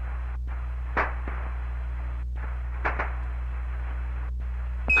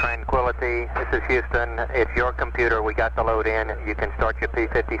 Tranquility, this is Houston. It's your computer. We got the load in. You can start your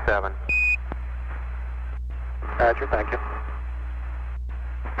P-57. Roger, thank you.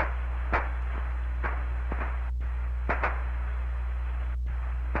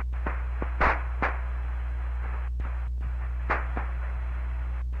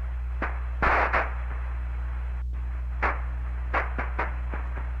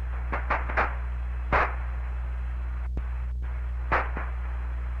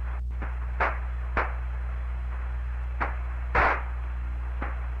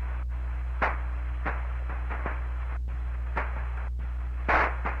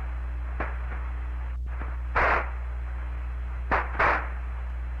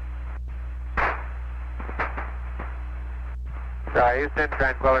 Houston,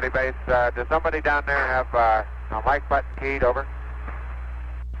 Tranquility Base, does somebody down there have a mic button keyed? Over.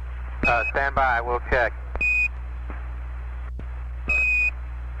 Stand by. We'll check.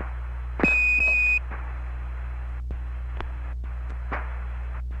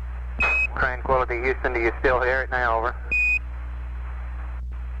 Tranquility, Houston, do you still hear it now? Over.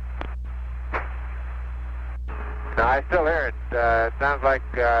 No, I still hear it. It sounds like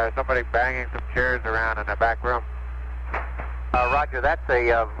somebody banging some chairs around in the back room. Roger, that's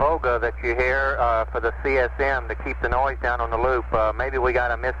a Volga that you hear for the CSM to keep the noise down on the loop. Maybe we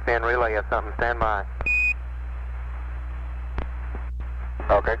got a misspin relay or something. Stand by.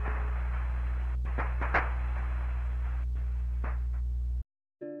 Okay.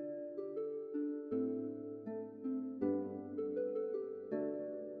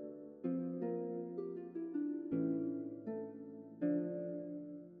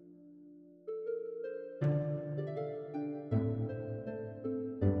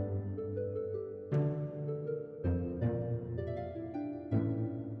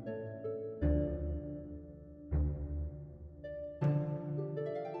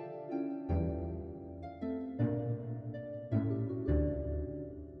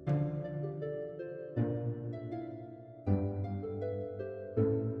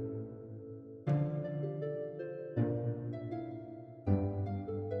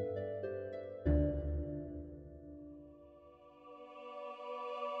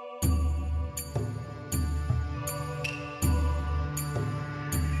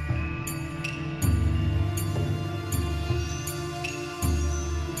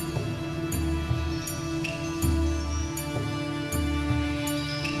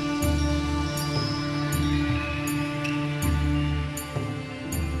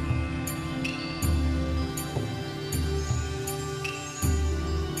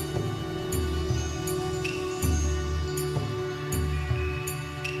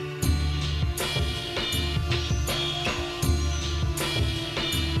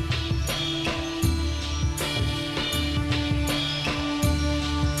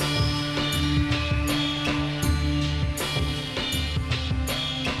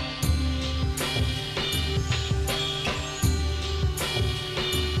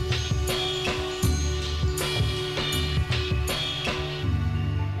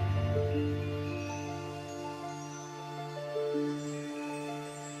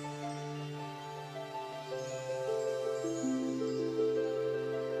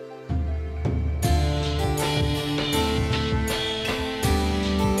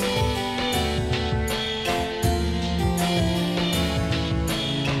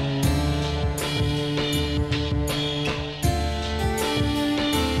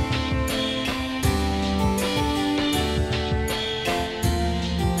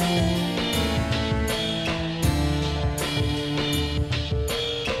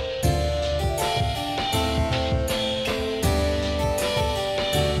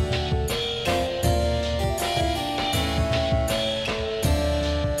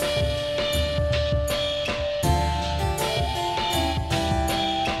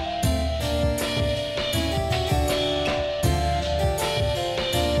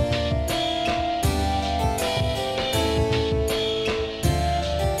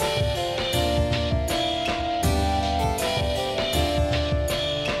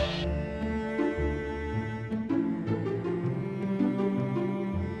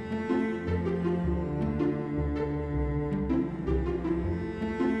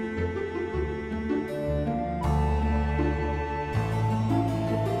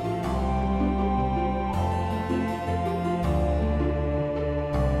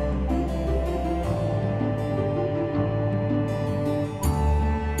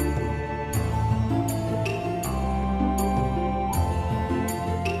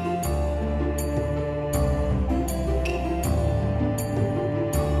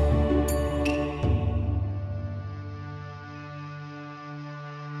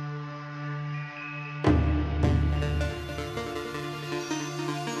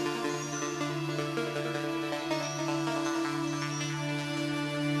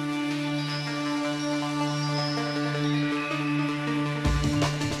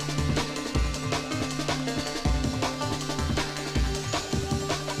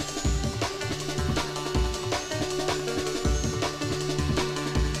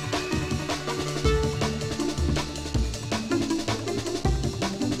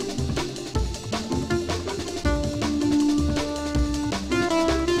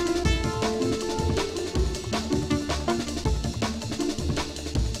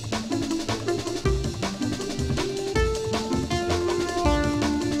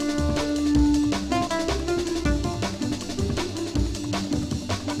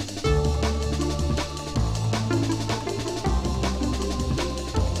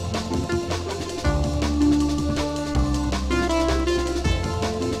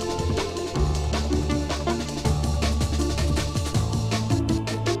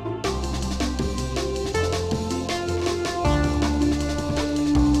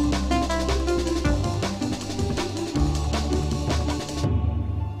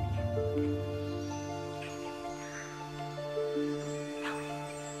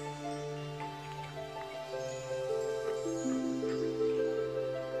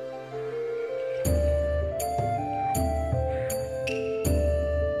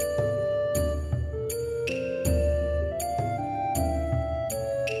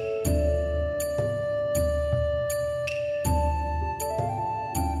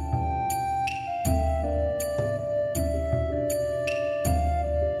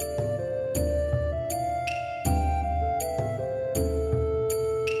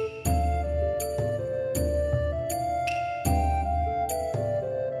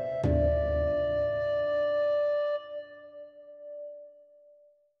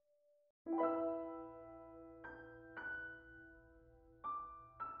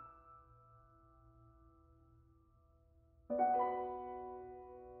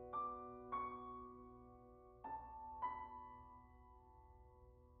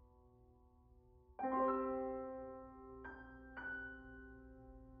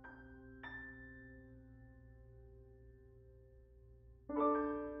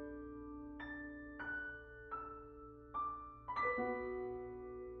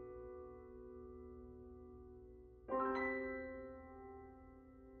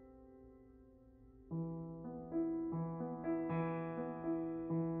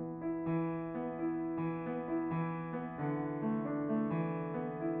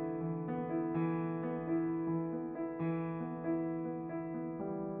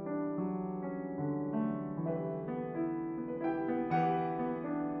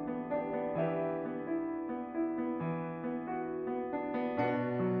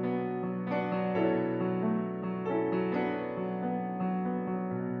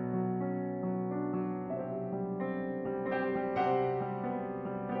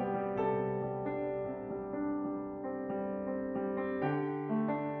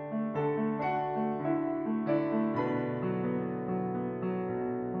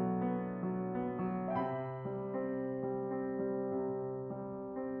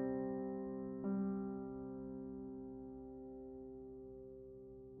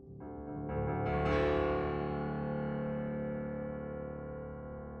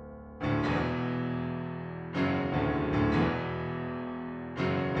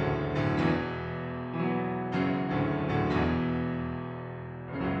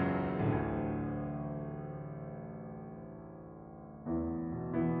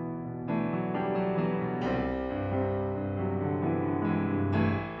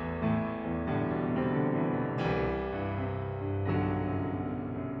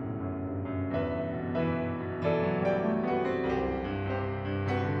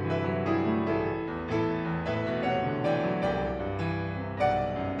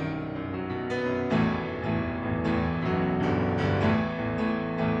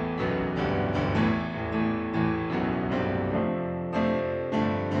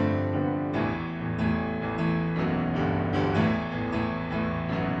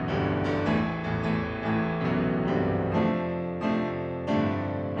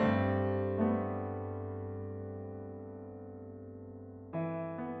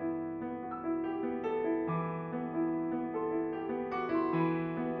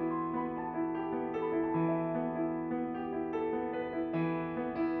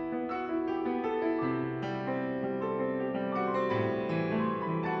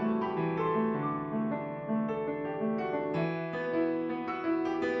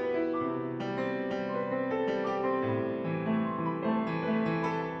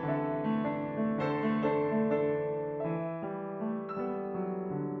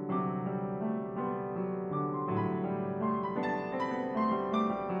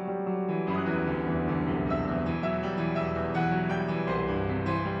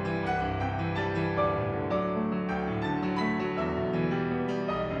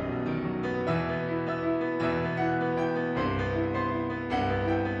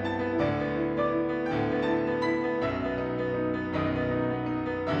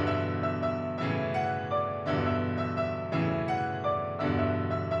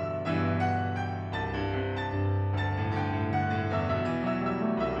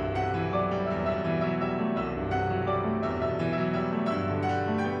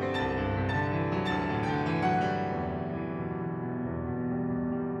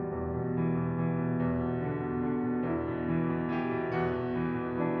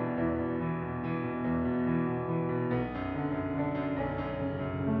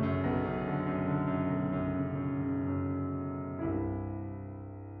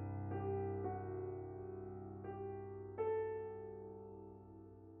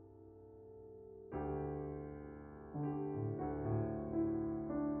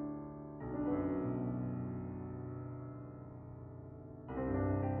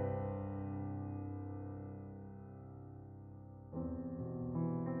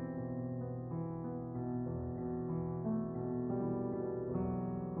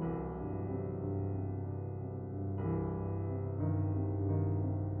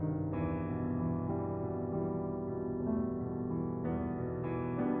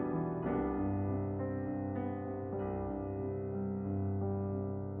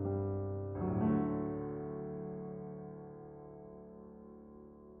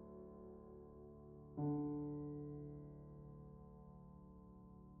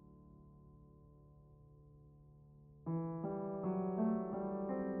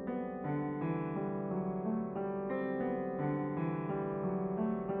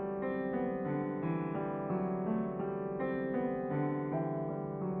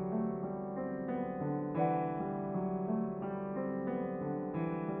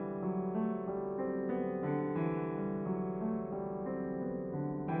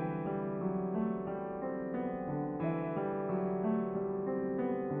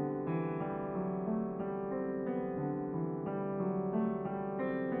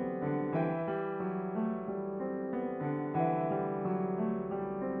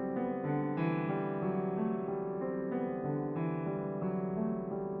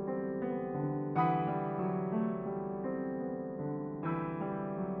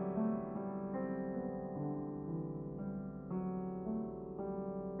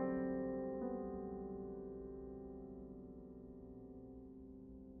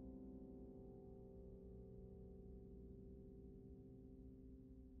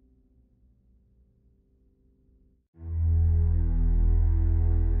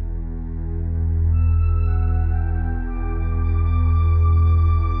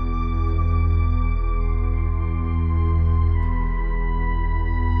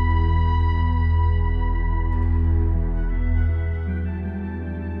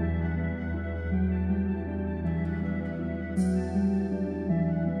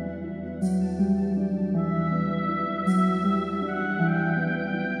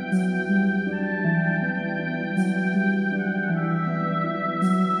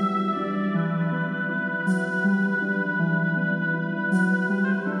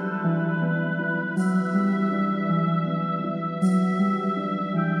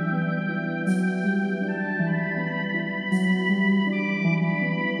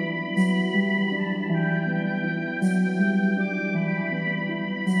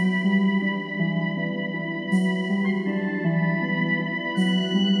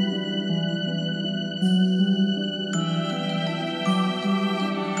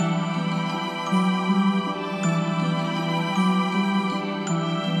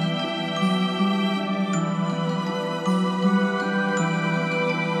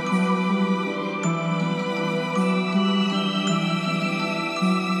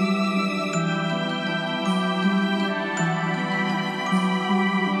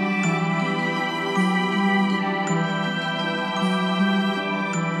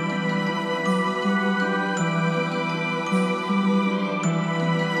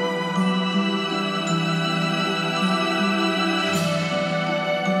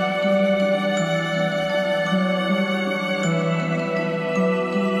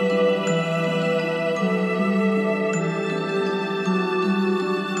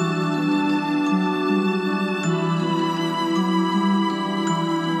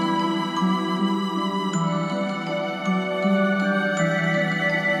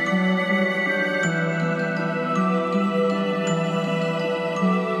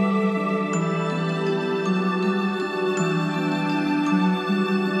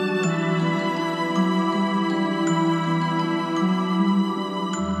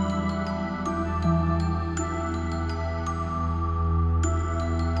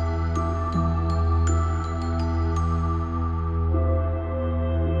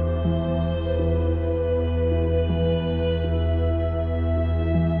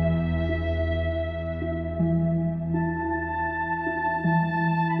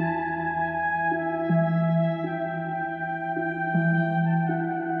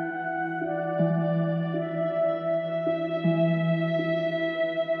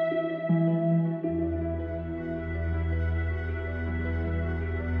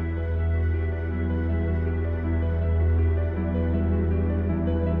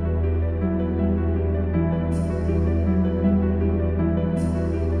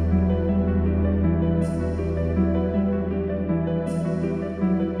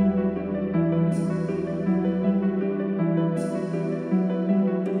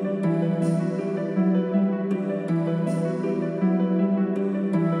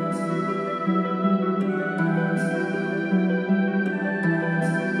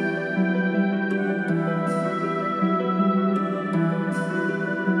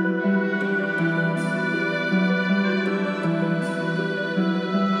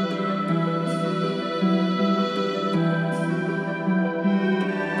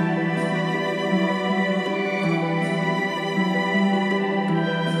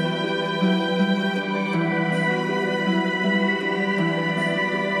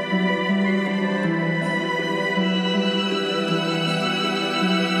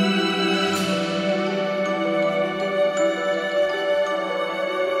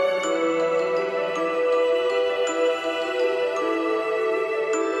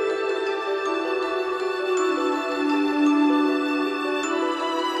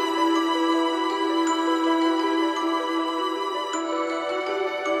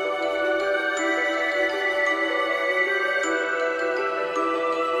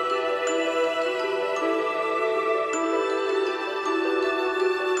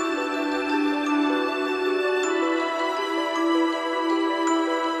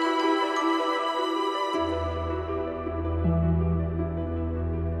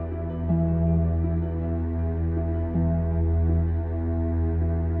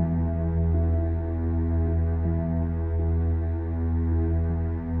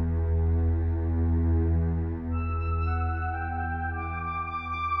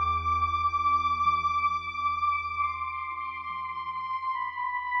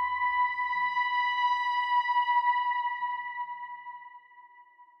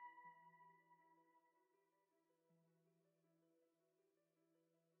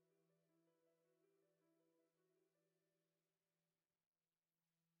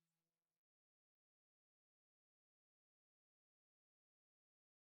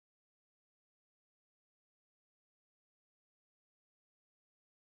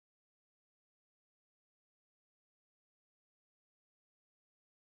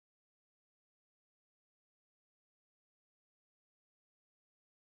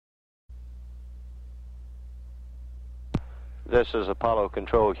 This is Apollo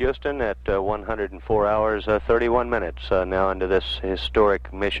Control Houston at 104 hours 31 minutes now into this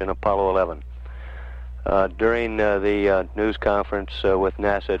historic mission Apollo 11. During the news conference with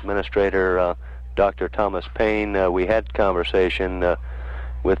NASA Administrator Dr. Thomas Paine, we had conversation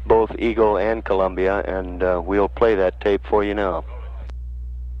with both Eagle and Columbia, and we'll play that tape for you now.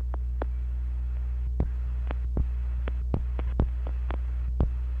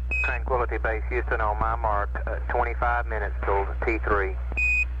 Tranquility Base, Houston, on my mark, 25 minutes till T3.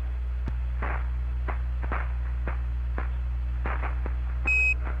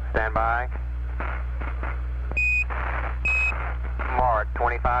 Stand by. Mark,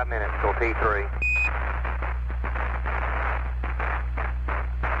 25 minutes till T3.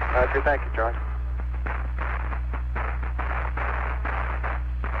 Roger, thank you, George.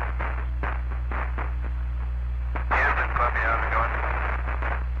 Houston, Columbia, how's it going?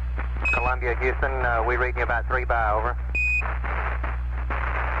 Columbia, Houston, we reading you about 3 by, over.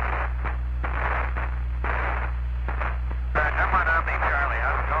 Someone, Omni Charlie,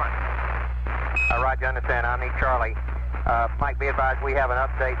 how's it going? Roger, understand, Omni Charlie. Mike, be advised, we have an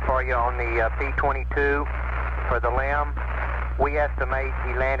update for you on the P-22 for the LEM. We estimate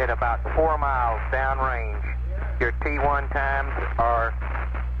he landed about 4 miles downrange. Your T1 times are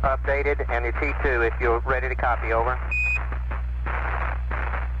updated, and the T2, if you're ready to copy, over.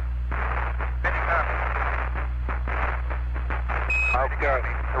 Okay,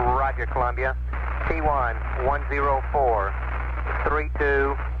 Roger, Columbia. T1, 104,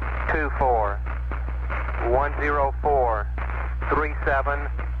 3224, 104,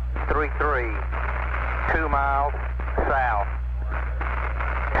 3733, 2 miles south.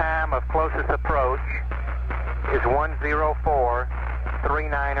 Time of closest approach is 104,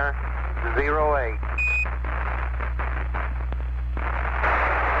 3908.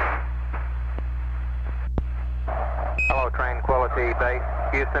 Hello, Tranquility Base.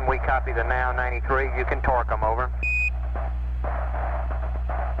 Houston, we copy the now 93. You can torque them, over.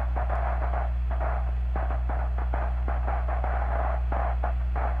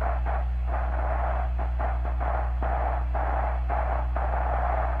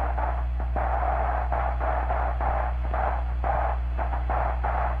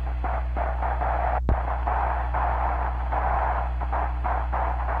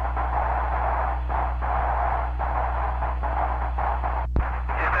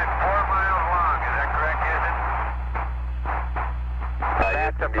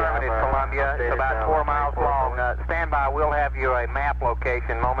 Columbia. It's about 4 miles long. Stand by. We'll have you a map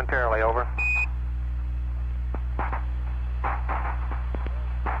location momentarily, over.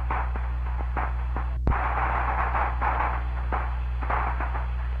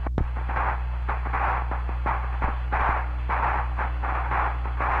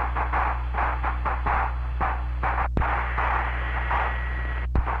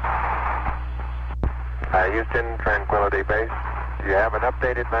 Houston, Tranquility Base. Do you have an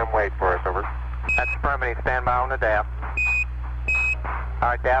updated LEM weight for us, over? That's affirmative. Stand by on the DAP.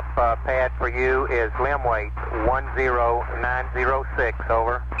 Our DAP pad for you is LEM weight 10906,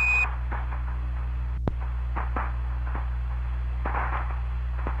 over.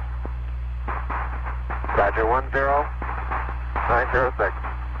 Roger, 10906.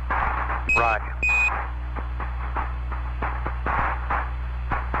 Roger.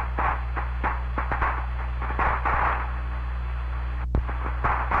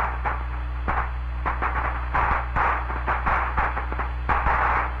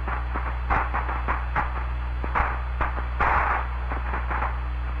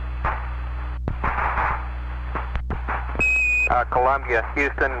 Columbia,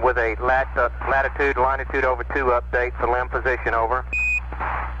 Houston, with a latitude, longitude over 2 update for LEM position, over.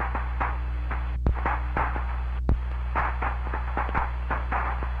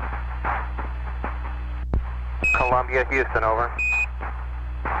 Columbia, Houston, over.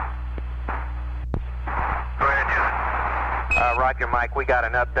 Go ahead, Houston. Roger, Mike, we got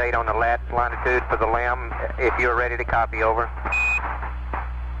an update on the longitude for the LEM, if you're ready to copy, over.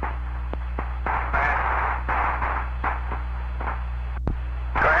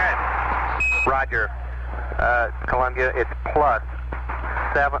 Roger, Columbia, it's plus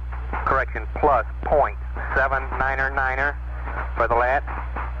 0.799 for the lat,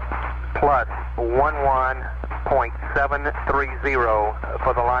 plus 11.730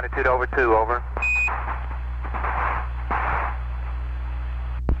 for the longitude over 2, over.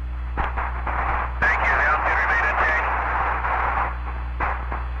 Thank you, the altitude remain unchanged.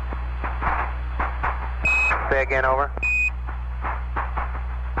 Say again, over.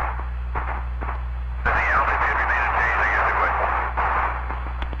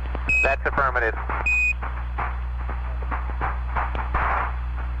 That's affirmative.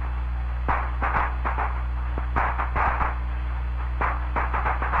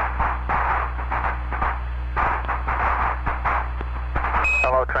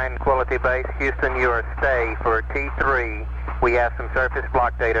 Tranquility Base, Houston, you are stay for T3. We have some surface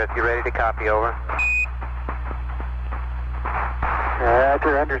block data if you're ready to copy, over.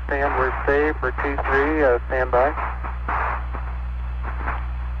 Roger, understand. We're stay for T3. Stand by.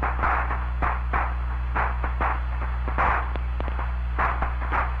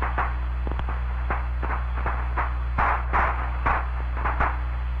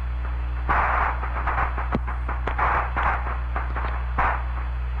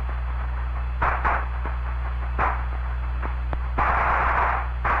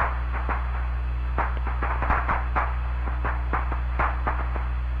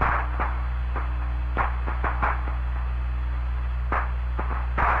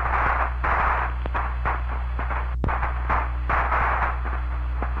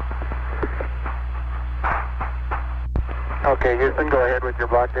 Okay, Houston, go ahead with your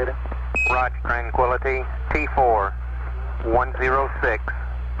block data. Roger, Tranquility. T4, 106,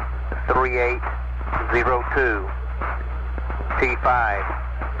 3802. T5,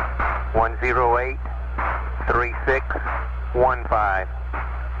 108, 3615.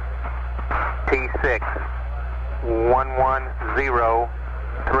 T6, 110,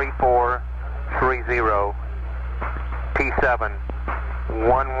 3430. T7,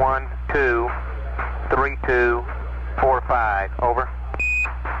 112, 3245. Over.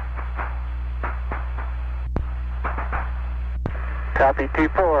 Copy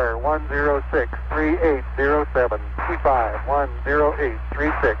T4, 106, 3807. T5, 108,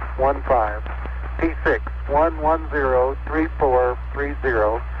 3615. T6, 110,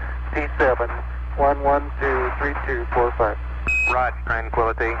 3430. T7, 112, 3245. Roger,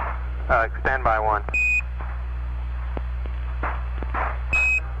 Tranquility. Stand by one.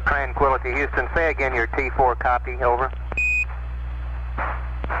 Tranquility, Houston, say again your T4 copy, over.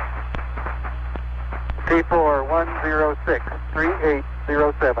 T4, 106,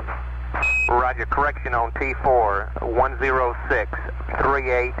 3807. Roger, correction on T4, 106,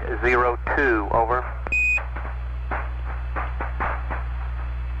 3802, over.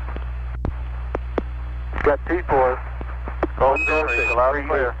 Got T4, 106,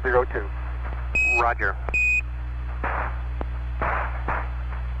 3802. Roger.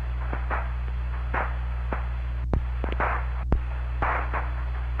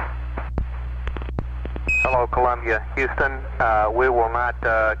 Hello, Columbia. Houston, we will not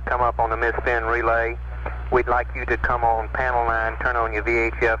come up on the misspin relay. We'd like you to come on panel 9, turn on your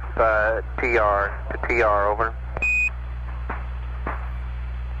VHF TR to TR, over.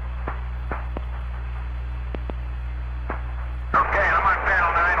 Okay, I'm on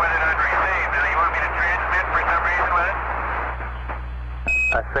panel 9 with it on receive. Now you want me to transmit for some reason with it?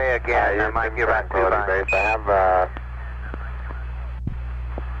 Say again, I might give out too fine. Base.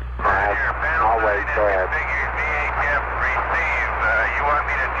 Always go ahead. Figure VHF receive. You want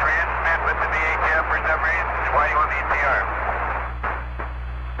me to transmit with the VHF for some reason? Why do you want me to TR?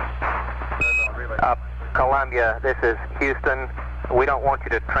 Columbia, this is Houston. We don't want you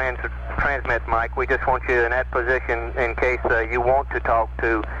to transmit, Mike. We just want you in that position in case you want to talk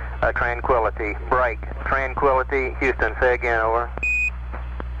to Tranquility. Break. Tranquility, Houston, say again, over.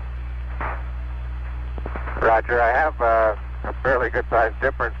 Roger, I have a fairly good sized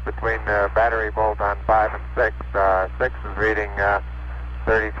difference between the battery volt on 5 and 6. 6 is reading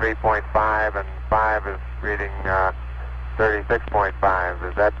 33.5 and 5 is reading 36.5.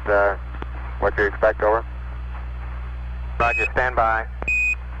 Is that what you expect, over? Roger, stand by.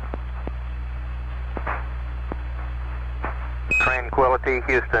 Tranquility,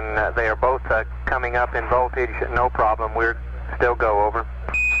 Houston, they are both coming up in voltage, no problem. We're still go, over.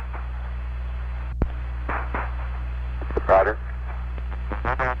 Roger.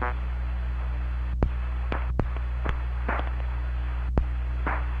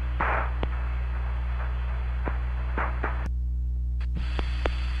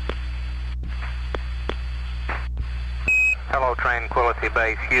 Hello, Tranquility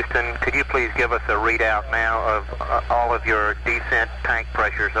Base, Houston. Could you please give us a readout now of all of your descent tank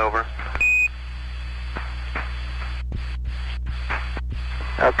pressures, over?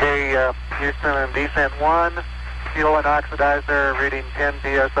 Okay, Houston and descent 1, fuel and oxidizer reading 10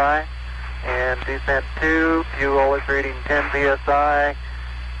 psi, and descent 2, fuel is reading 10 psi,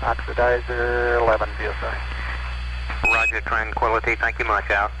 oxidizer 11 psi. Roger, Tranquility. Thank you much,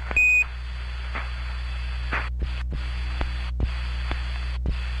 out.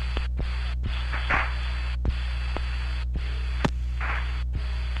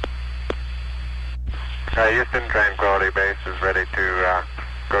 Houston, Tranquility Base is ready to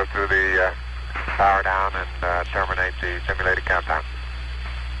go through the power down and terminate the simulated countdown.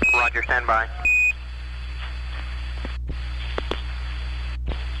 Roger, stand by.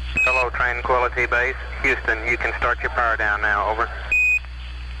 Hello, Tranquility Base. Houston, you can start your power down now, over.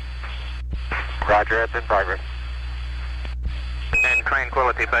 Roger, it's in progress. And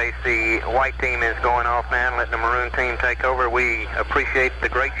Tranquility Base, the white team is going off now and letting the maroon team take over. We appreciate the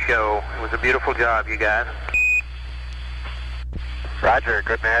great show. It was a beautiful job, you guys. Roger,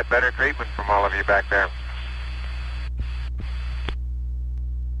 couldn't have had better treatment from all of you back there.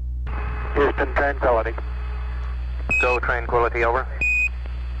 Houston, Tranquility. Go, Tranquility, over.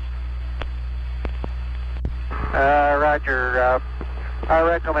 Roger. Our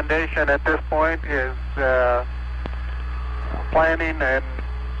recommendation at this point is planning an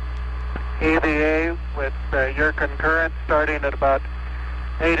EVA with your concurrence starting at about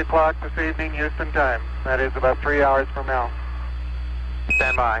 8 o'clock this evening Houston time. That is about 3 hours from now.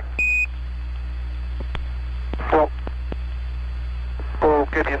 Stand by. We'll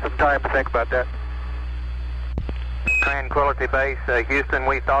give you some time to think about that. Tranquility Base, Houston,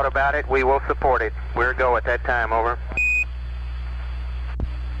 we thought about it. We will support it. We're go at that time, over.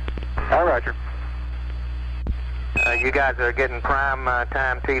 Roger. You guys are getting prime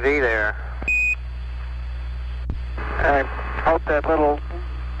time TV there. I hope that little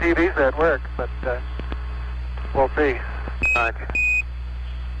TV set works, but we'll see. Roger.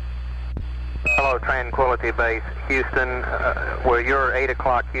 Hello, Tranquility Base, Houston. Were your 8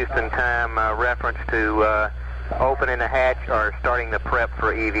 o'clock Houston time reference to opening the hatch or starting the prep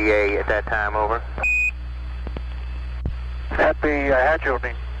for EVA at that time, over? At the hatch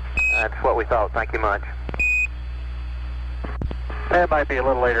opening. That's what we thought. Thank you much. It might be a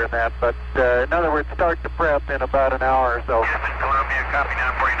little later than that, but in other words, start the prep in about an hour or so. Houston, Columbia, copy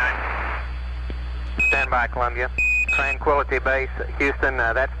 949. Stand by, Columbia. Tranquility Base, Houston,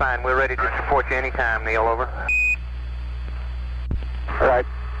 that's fine. We're ready to support you anytime, Neil, over. All right.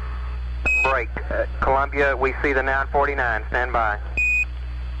 Break. Columbia, we see the 949. Stand by.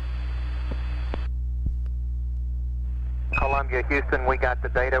 Columbia, Houston, we got the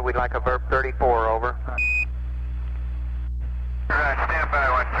data. We'd like a verb 34, over. Stand by,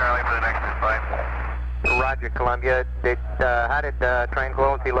 1 Charlie for the next flight. Roger, Columbia. How did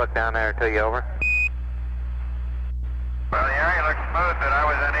Tranquility look down there to you, over? Well, the area looks smooth, but I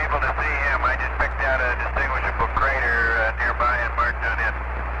was unable to see him. I just picked out a distinguishable crater nearby and marked on it.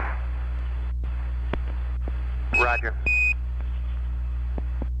 Roger.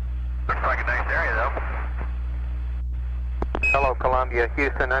 Looks like a nice area, though. Hello, Columbia.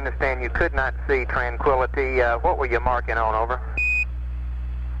 Houston, understand you could not see Tranquility. What were you marking on, over?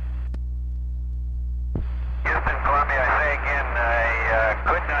 Houston, Columbia, I say again, I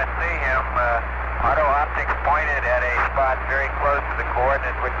could not see him. Auto optics pointed at a spot very close to the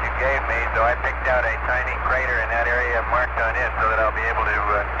coordinates which you gave me, so I picked out a tiny crater in that area marked on it so that I'll be able to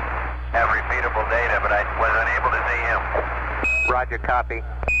have repeatable data, but I was unable to see him. Roger, copy.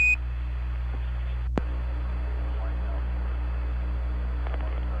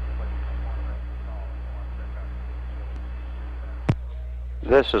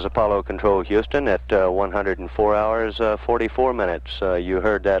 This is Apollo Control Houston at 104 hours, 44 minutes. You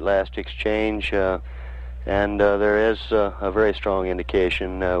heard that last exchange, and there is a very strong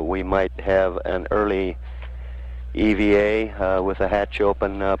indication we might have an early EVA with the hatch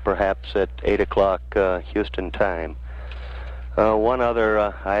open perhaps at 8 o'clock Houston time. One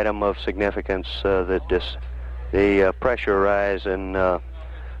other item of significance, the pressure rise in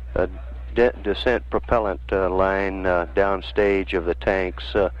descent propellant line downstage of the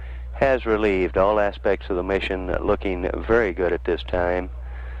tanks has relieved. All aspects of the mission looking very good at this time.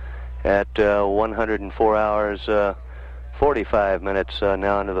 At 104 hours 45 minutes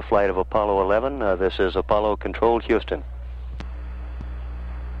now into the flight of Apollo 11, this is Apollo Control Houston.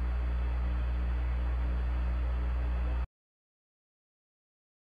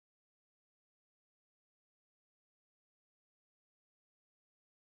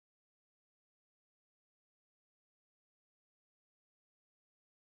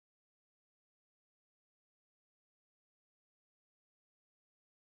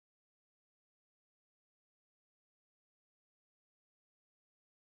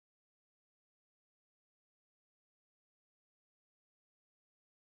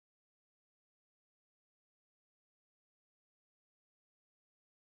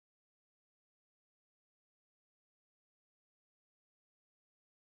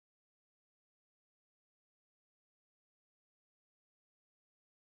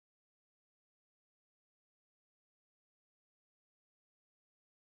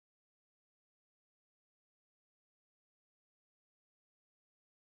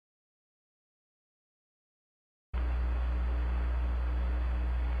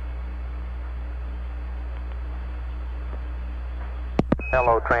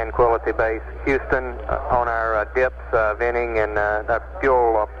 Hello, Tranquility Base. Houston, on our dips, venting, and the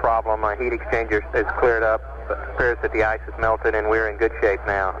fuel problem, heat exchanger is cleared up. It appears that the ice is melted, and we're in good shape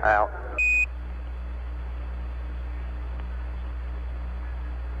now. Out.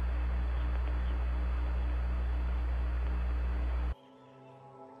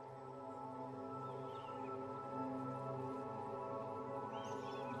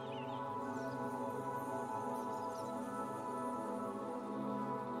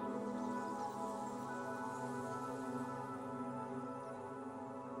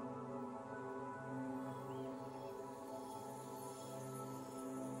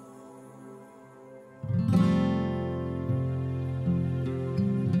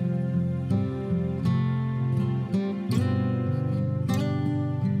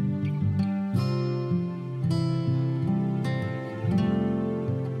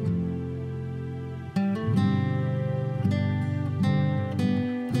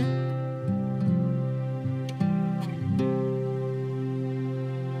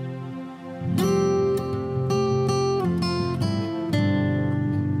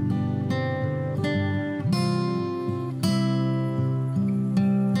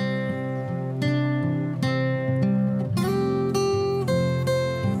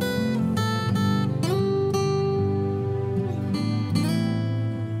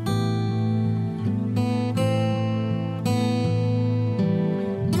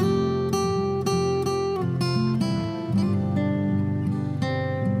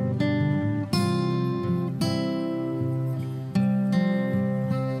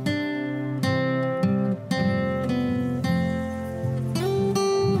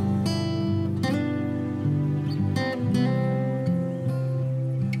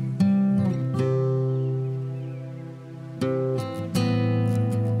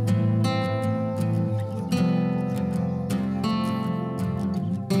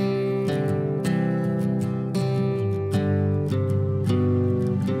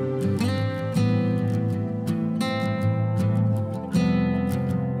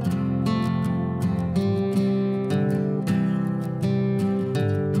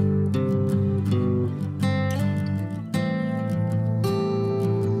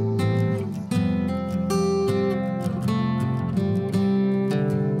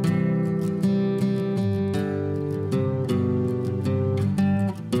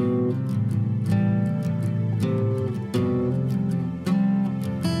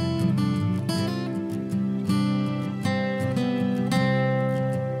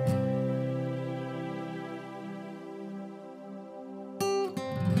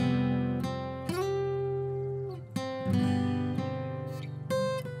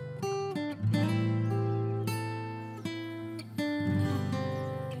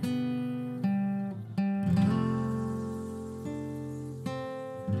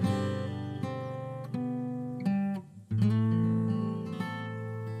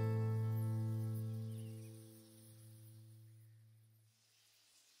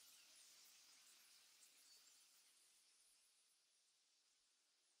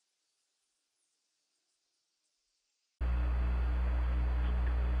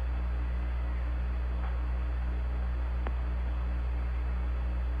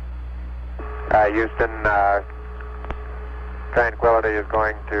 Houston, Tranquility is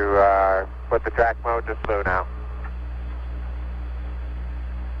going to put the track mode to slew now.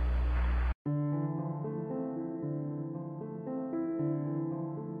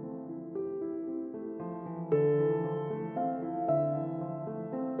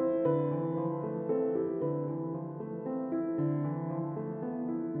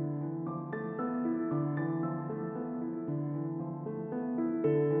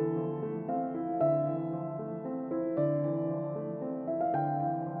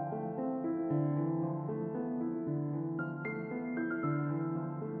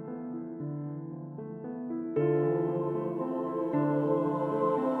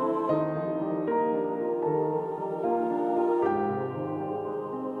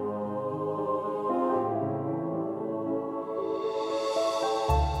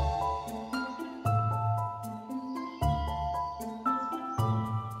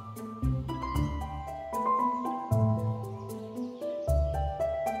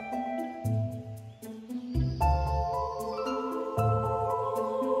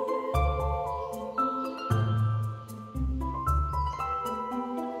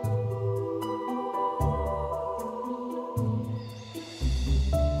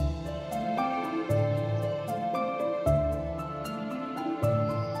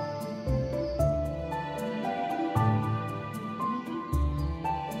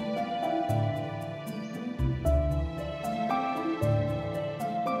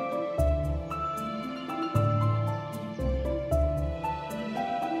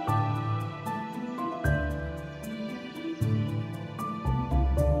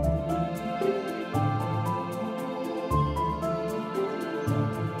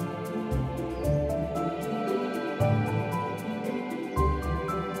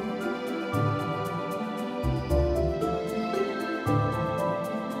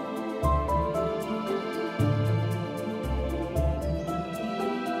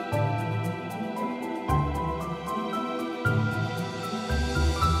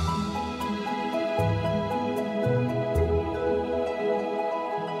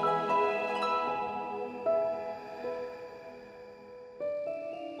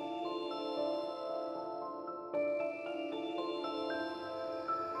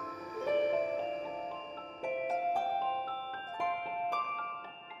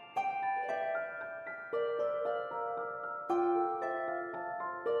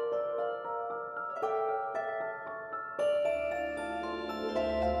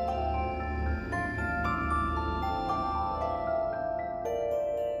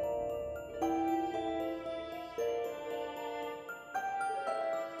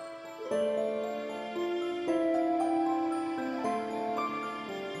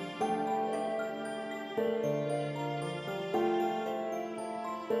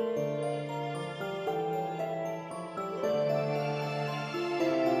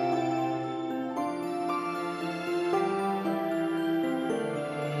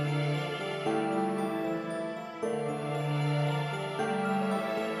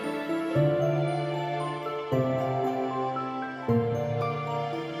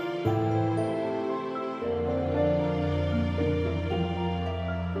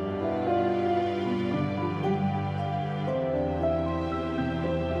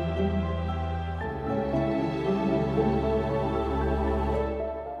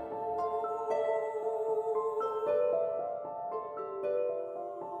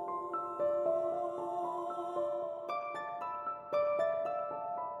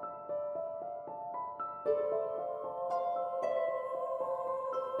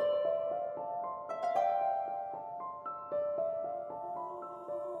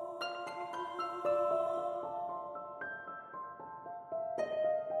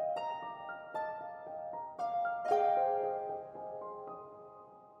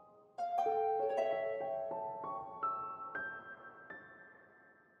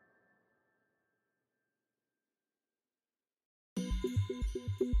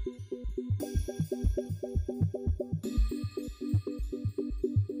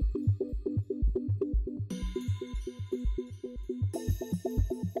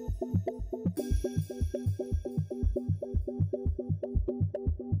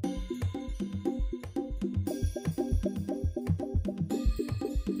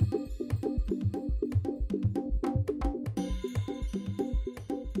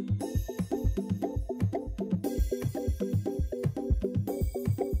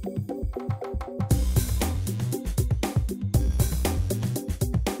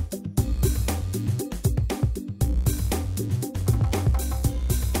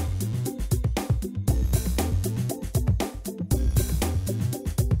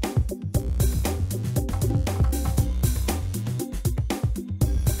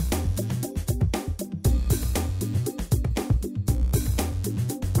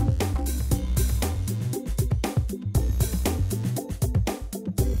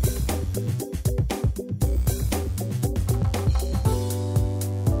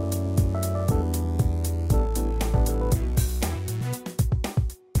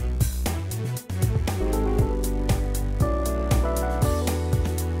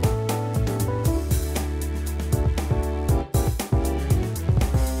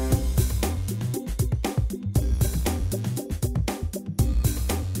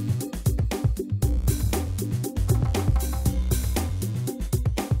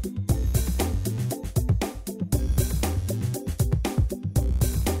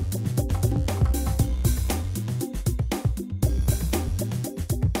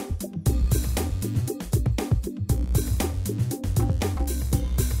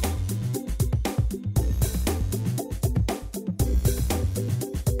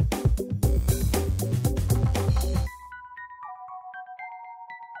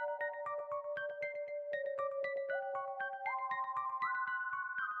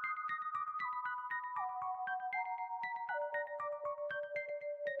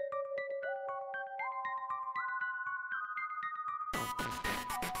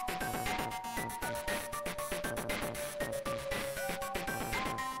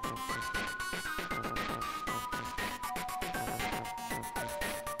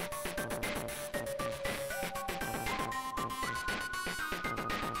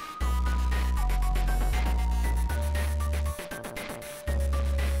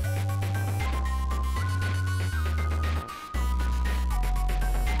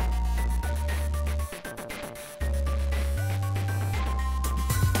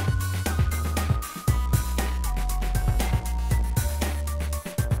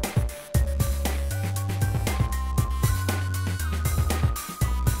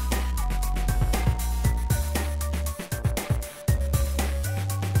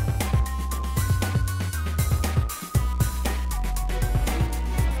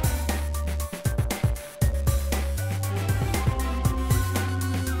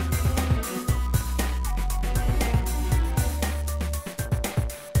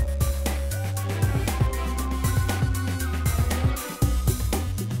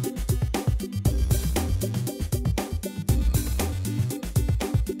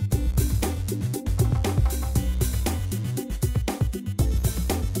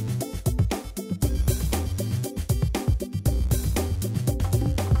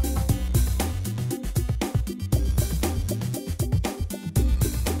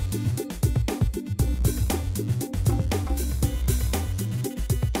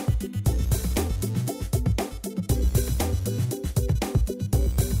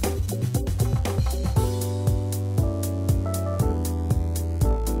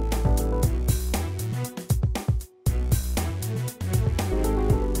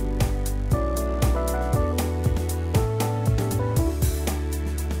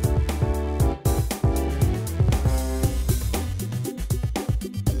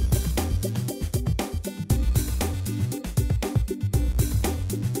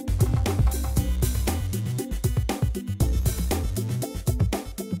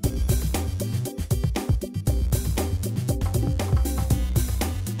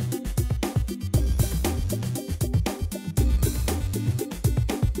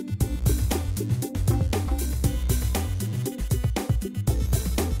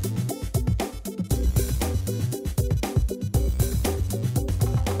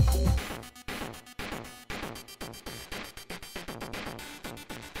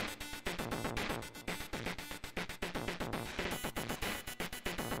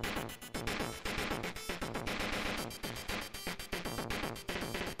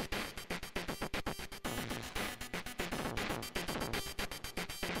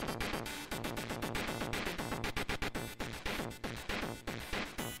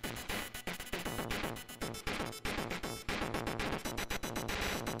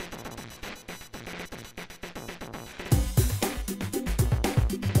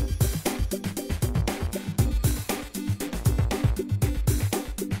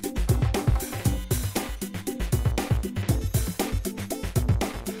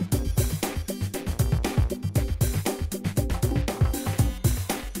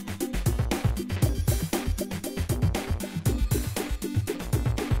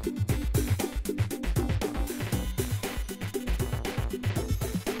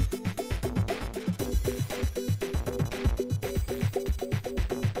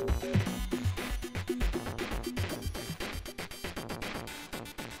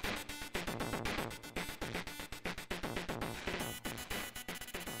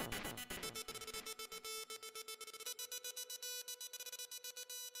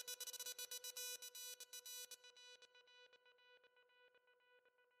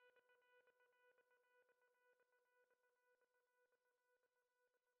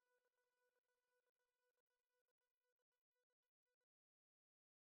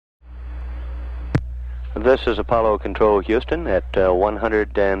 This is Apollo Control Houston at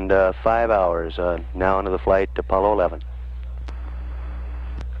 105 hours, now into the flight Apollo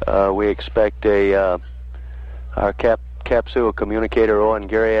 11. We expect our capsule communicator Owen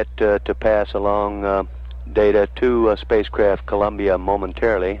Garriott to pass along data to spacecraft Columbia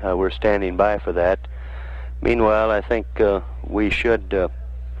momentarily. We're standing by for that. Meanwhile, I think we should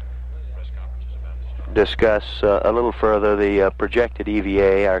discuss a little further the projected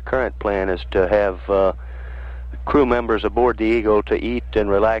EVA. Our current plan is to have crew members aboard the Eagle to eat and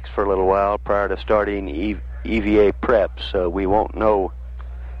relax for a little while prior to starting EVA preps. We won't know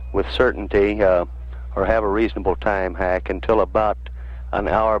with certainty or have a reasonable time hack until about an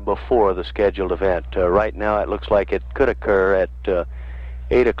hour before the scheduled event. Right now it looks like it could occur at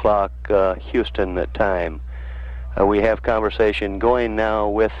 8 o'clock Houston time. We have conversation going now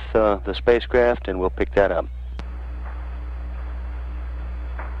with the spacecraft, and we'll pick that up.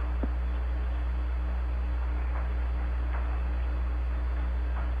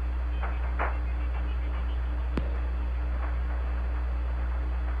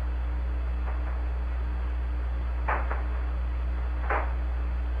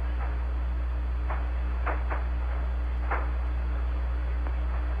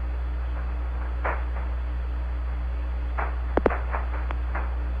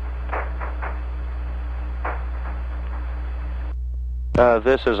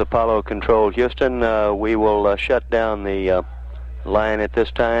 This is Apollo Control Houston. We will shut down the line at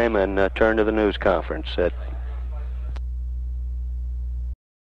this time and turn to the news conference.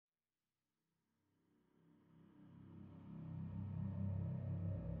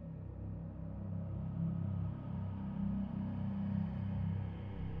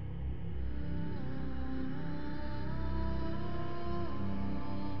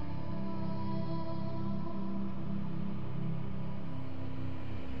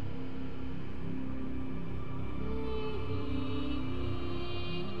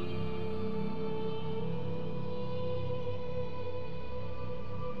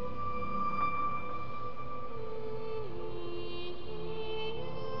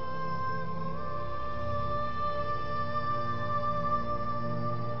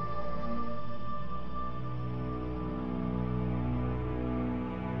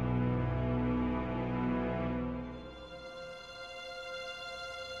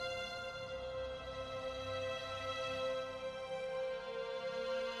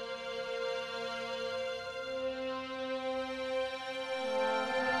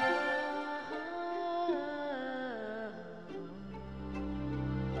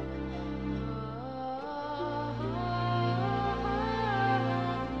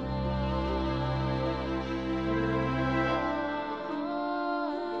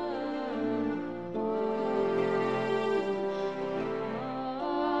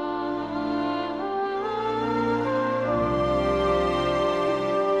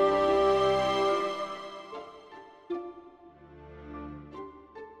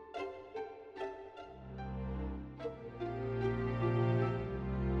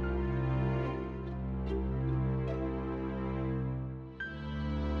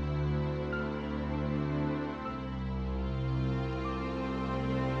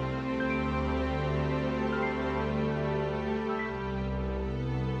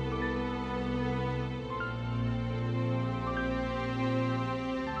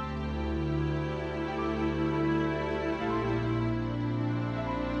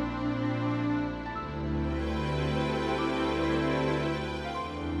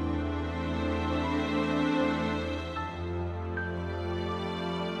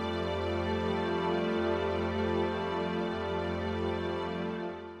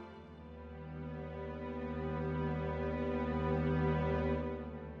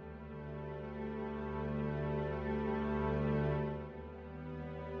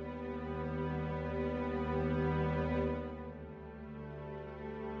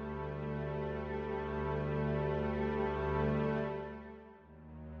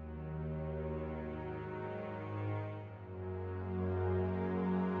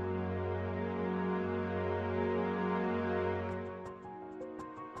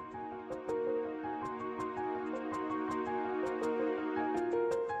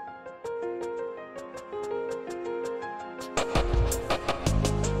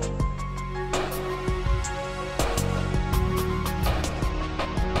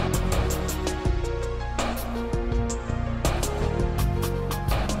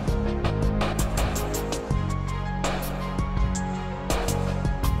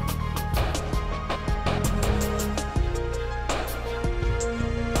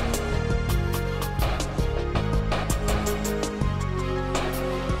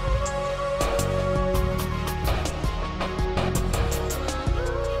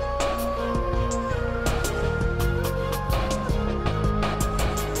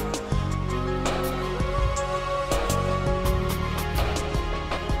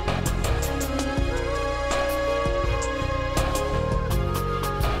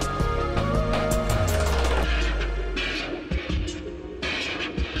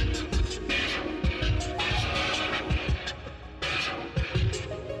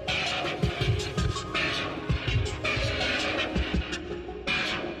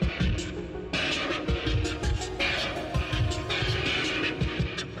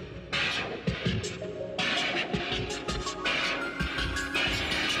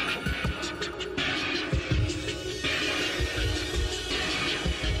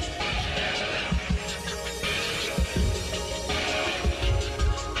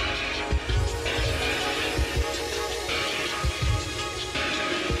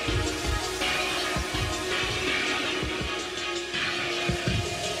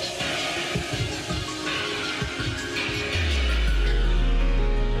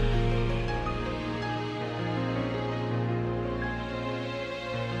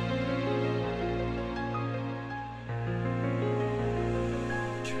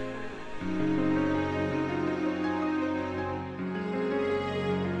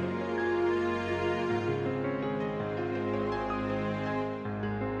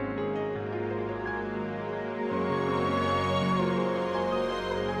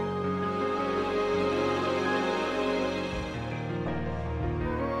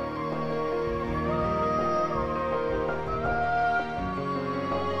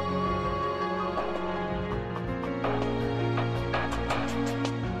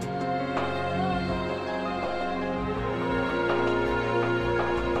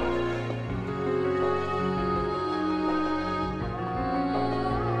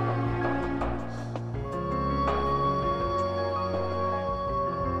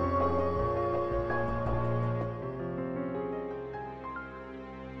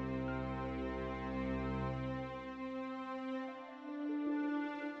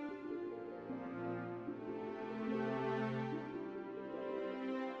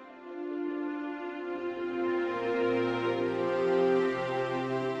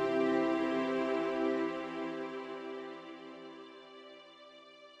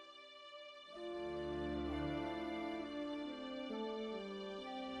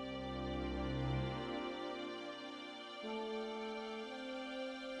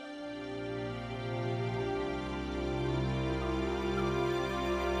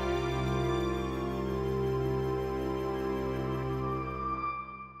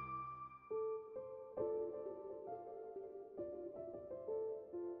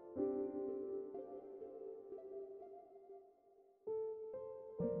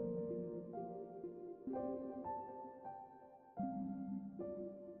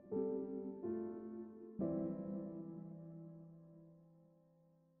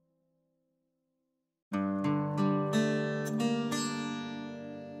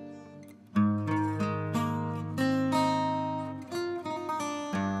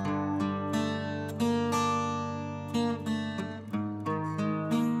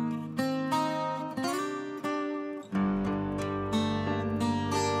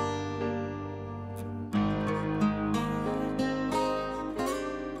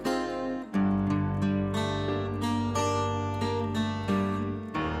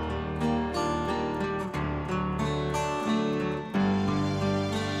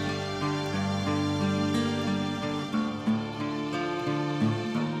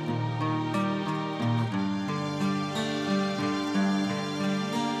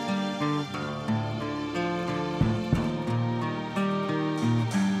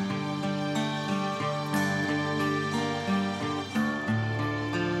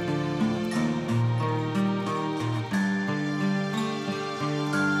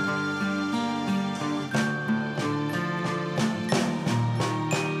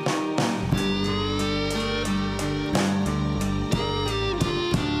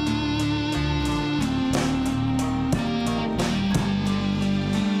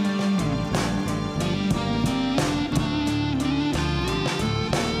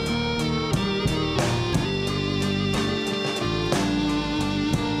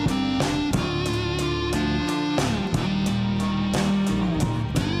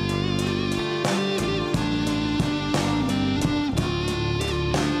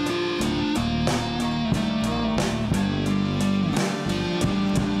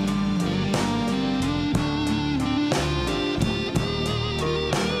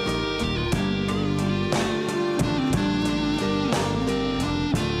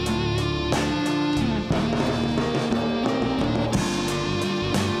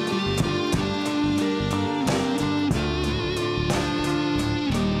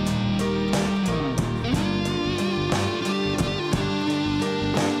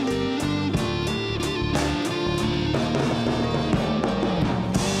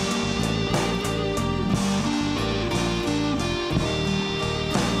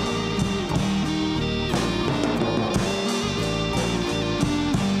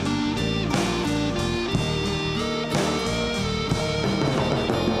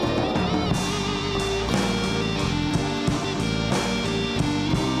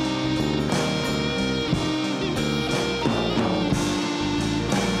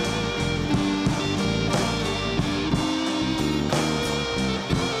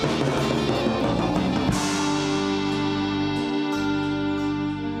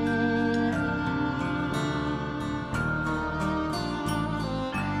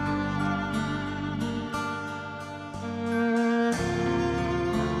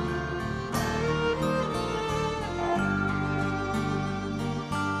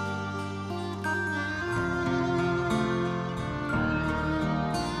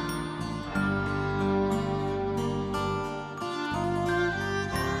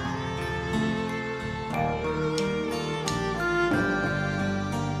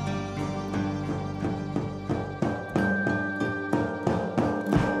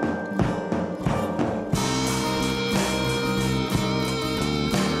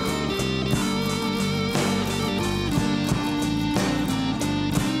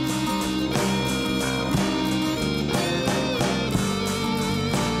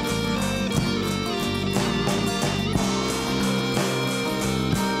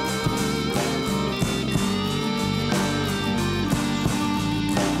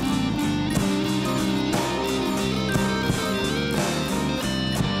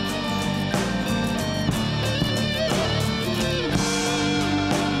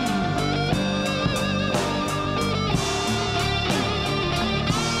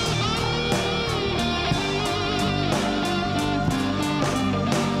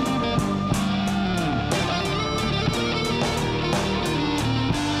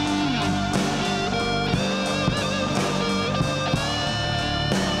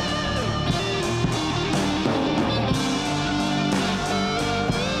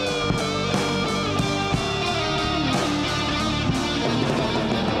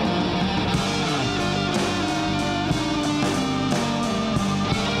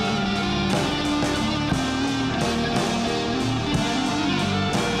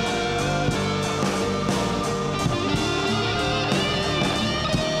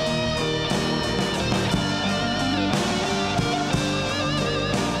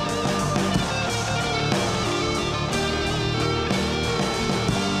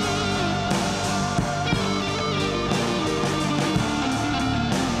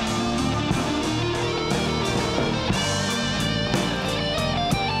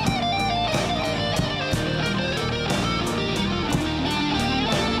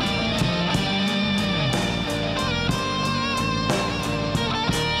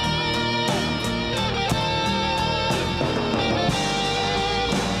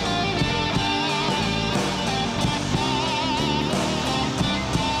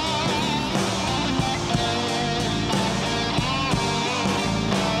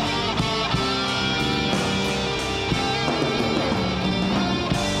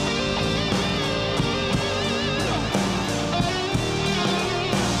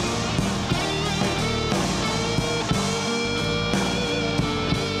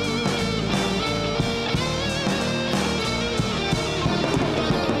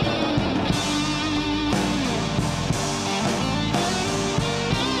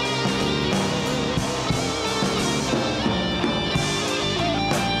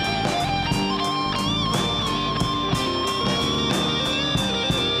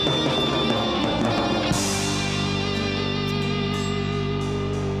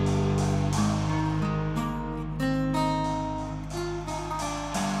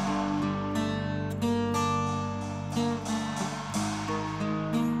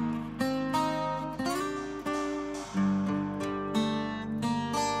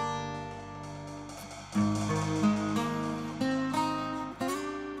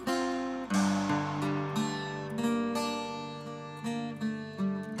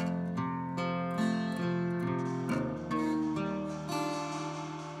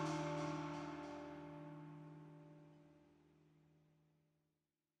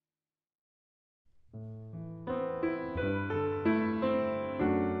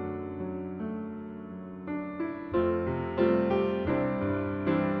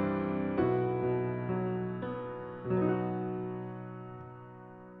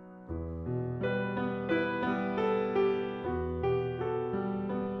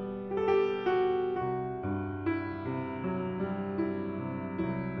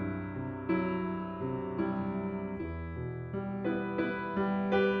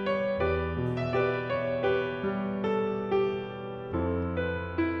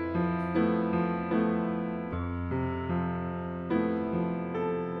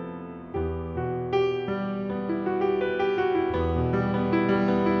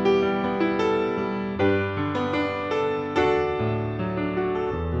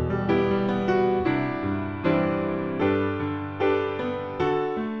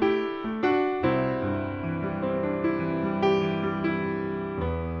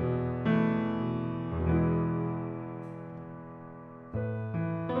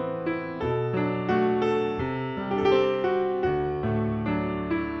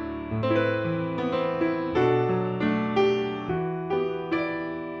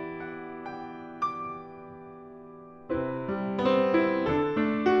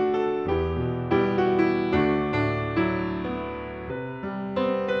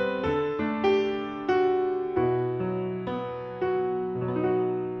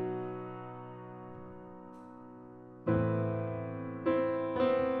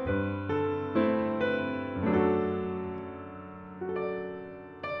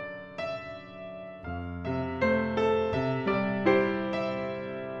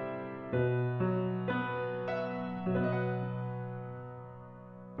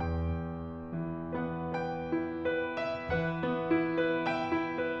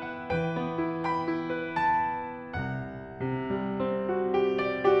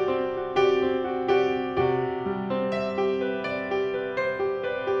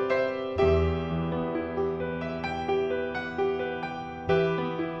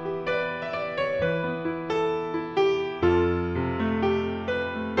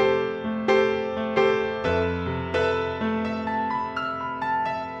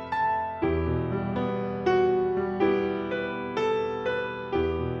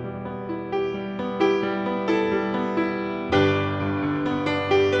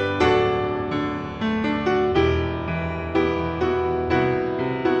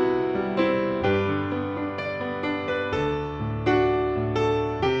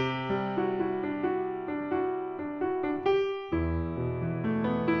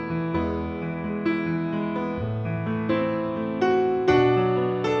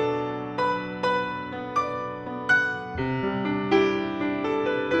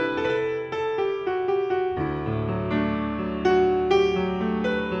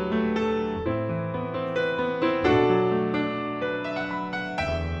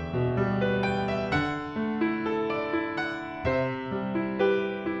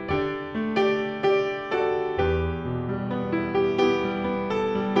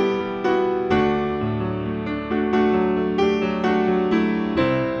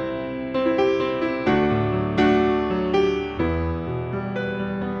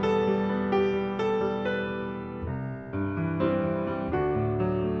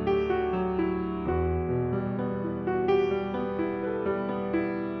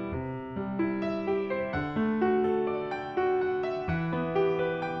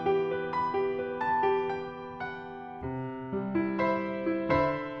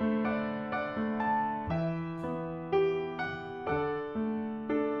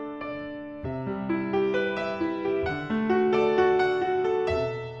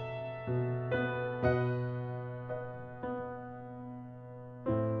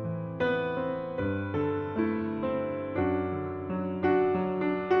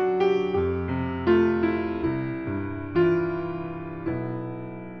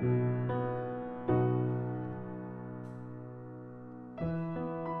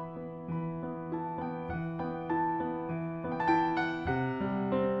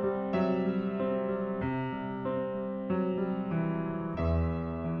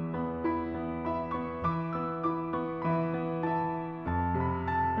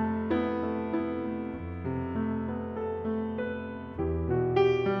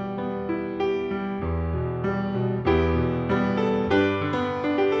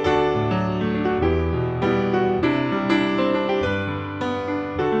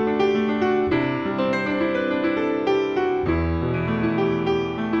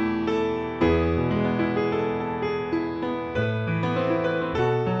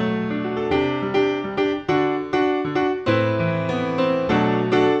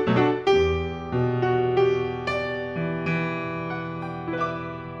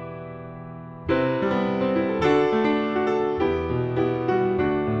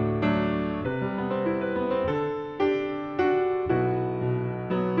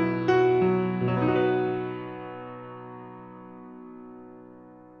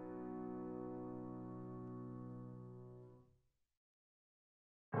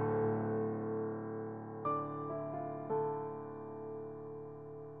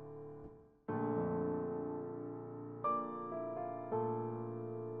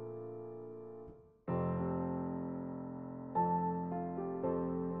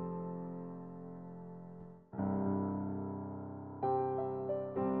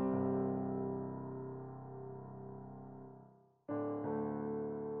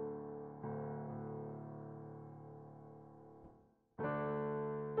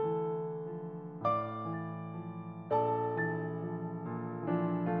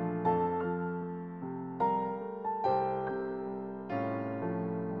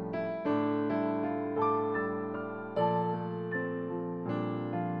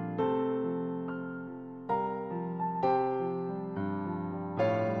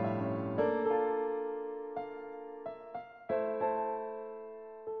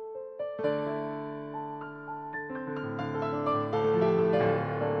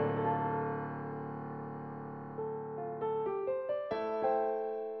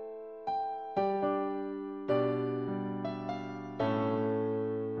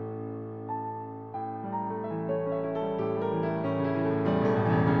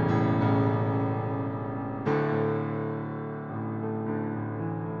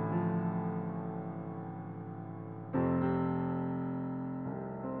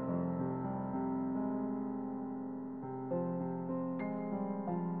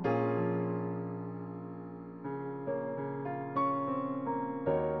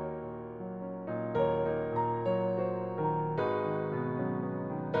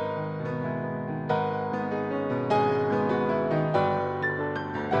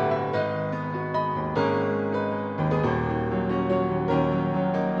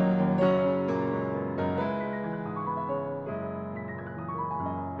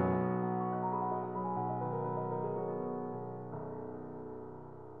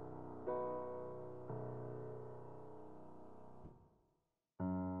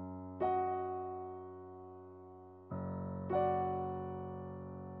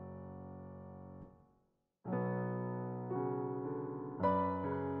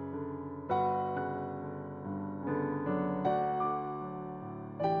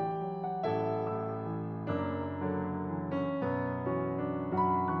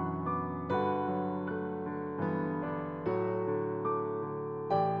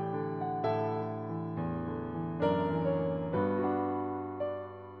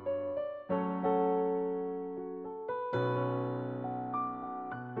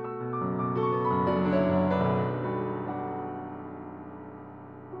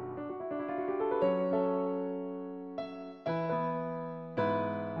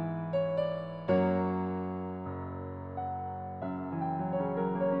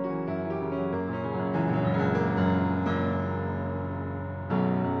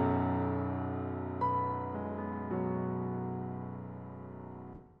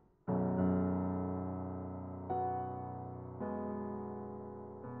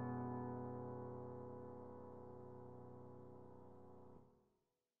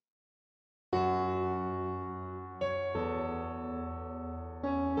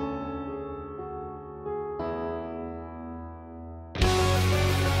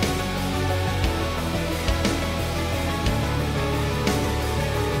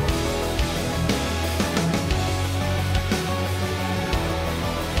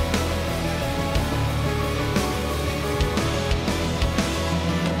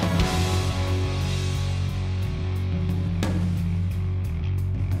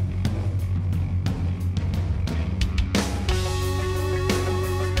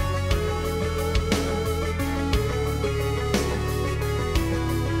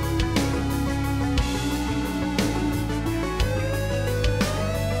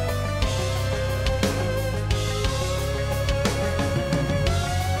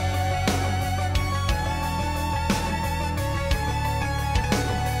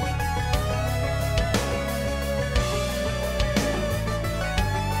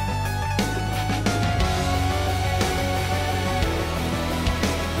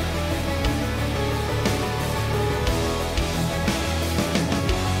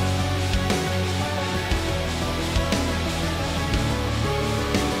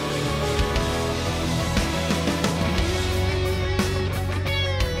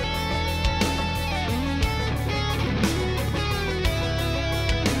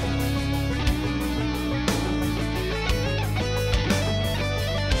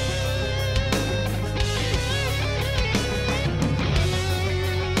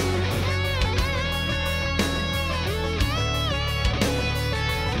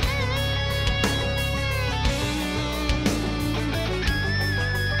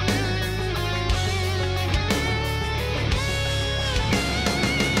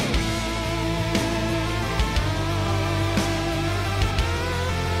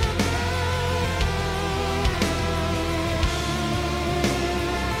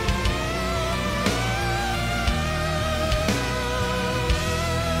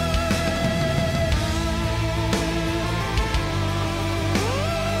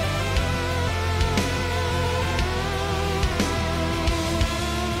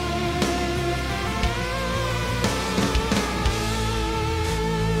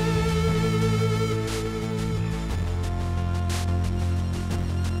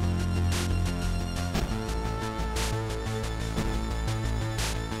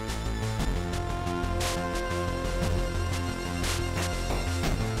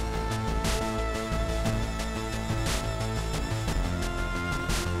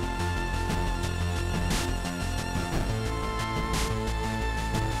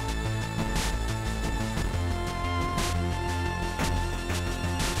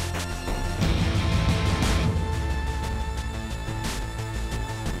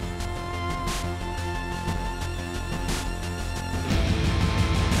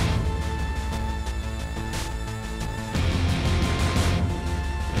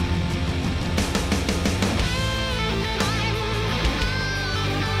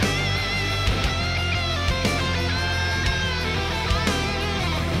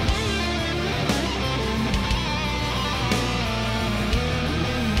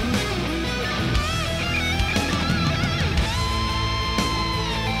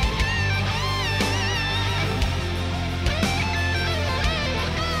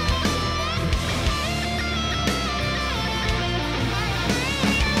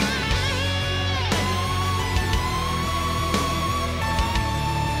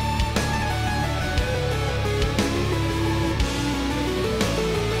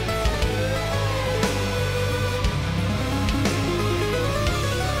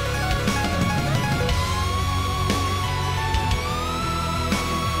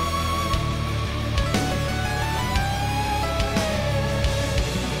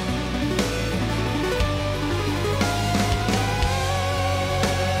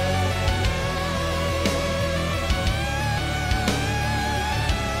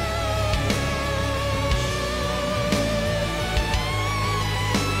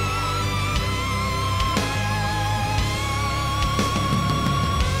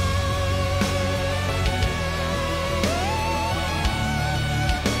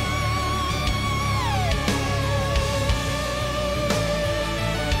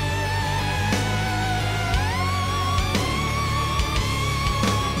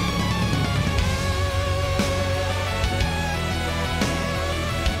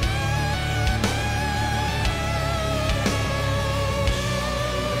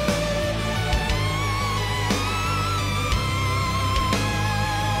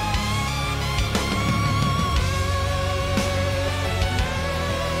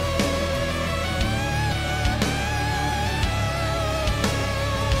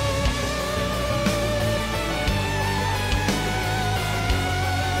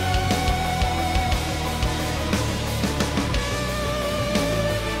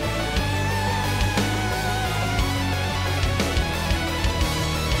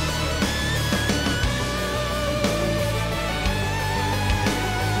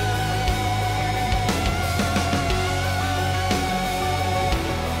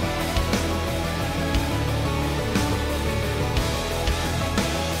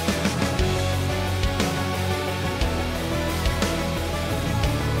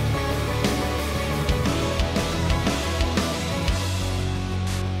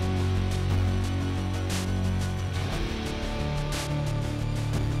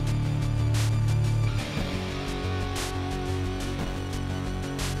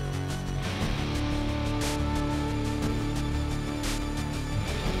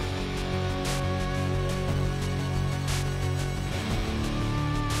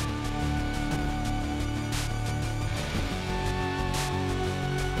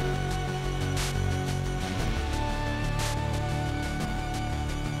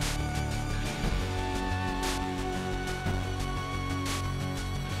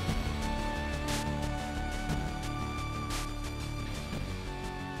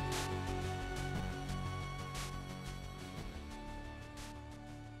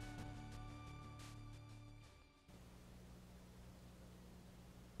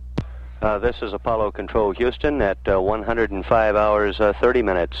 This is Apollo Control Houston at 105 hours 30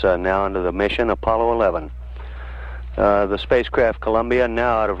 minutes now into the mission Apollo 11. The spacecraft Columbia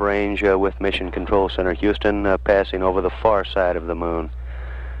now out of range with Mission Control Center Houston, passing over the far side of the moon.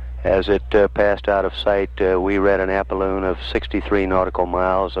 As it passed out of sight, we read an apoloon of 63 nautical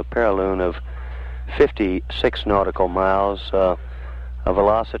miles, a paraloon of 56 nautical miles, a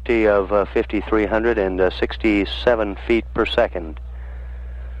velocity of 5,367 feet per second.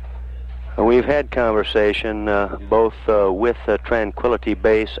 We've had conversation both with Tranquility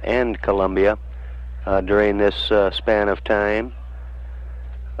Base and Columbia during this span of time.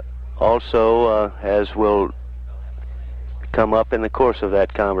 Also, as will come up in the course of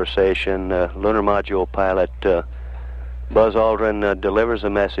that conversation, Lunar Module pilot Buzz Aldrin delivers a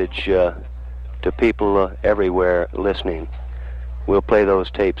message to people everywhere listening. We'll play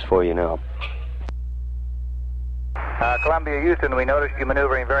those tapes for you now. Columbia, Houston, we noticed you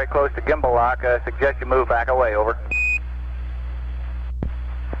maneuvering very close to gimbal lock. Suggest you move back away, over.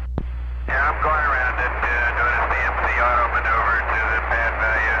 Yeah, I'm going around it, doing a CMC auto maneuver to the pad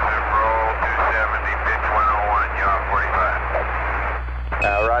values of roll 270, pitch 101, yaw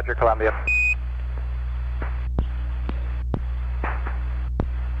 45. Roger, Columbia.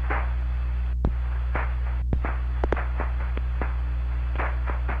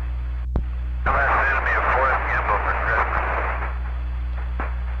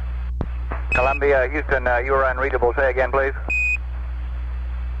 Columbia, Houston, you are unreadable. Say again, please.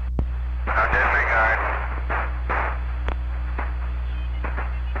 No disregard.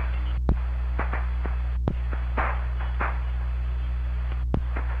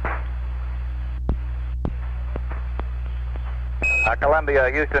 Columbia,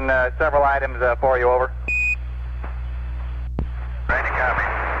 Houston, several items for you, over. Ready to copy.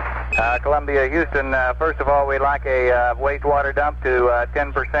 Columbia, Houston, first of all, we'd like a wastewater dump to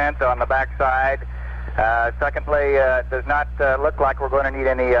 10% on the backside. Secondly, it does not look like we're going to need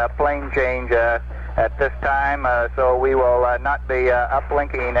any plane change at this time, so we will not be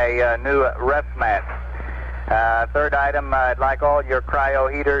uplinking a new rest mat. Third item, I'd like all your cryo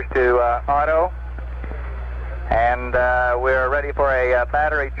heaters to auto. And we're ready for a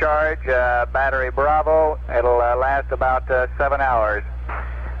battery charge, battery Bravo. It'll last about 7 hours.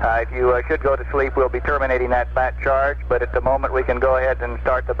 If you should go to sleep, we'll be terminating that bat charge, but at the moment we can go ahead and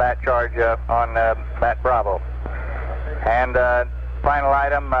start the bat charge on bat Bravo. And final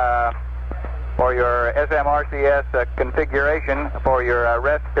item for your SMRCS configuration for your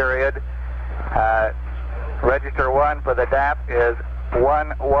rest period, register 1 for the DAP is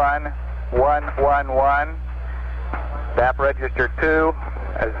 11111. DAP register 2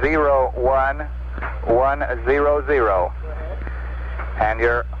 01100. And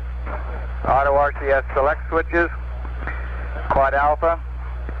your auto RCS select switches, quad alpha,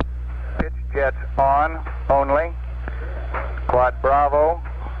 pitch jets on only, quad Bravo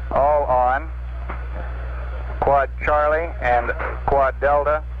all on, quad Charlie and quad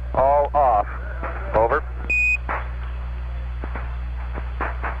Delta all off. Over.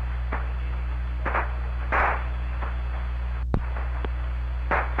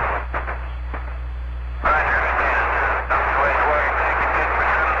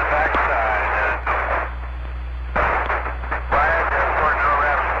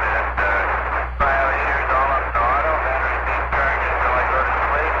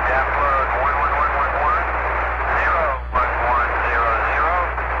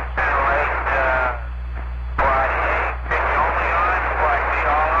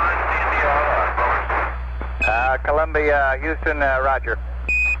 Columbia, Houston, roger.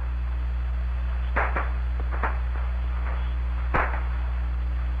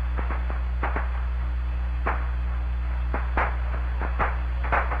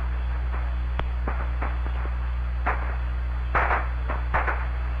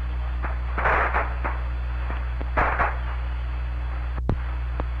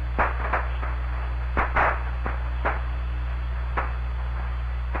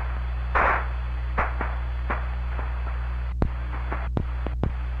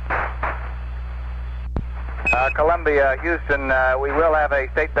 Columbia, Houston, we will have a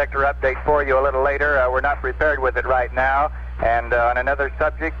state vector update for you a little later. We're not prepared with it right now. And on another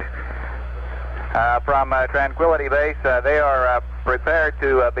subject, from Tranquility Base, they are prepared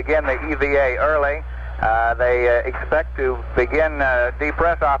to begin the EVA early. They expect to begin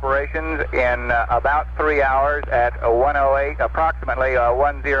depress operations in about 3 hours at 108, approximately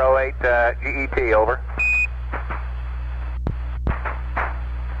 108 GET, over.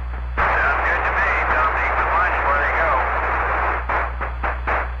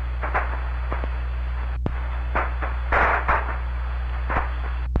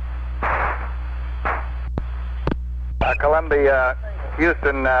 Columbia,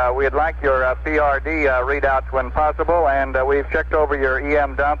 Houston, we'd like your PRD readouts when possible, and we've checked over your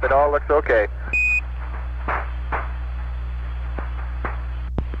EM dump. It all looks okay.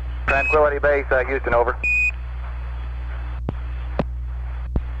 Tranquility Base, Houston, over.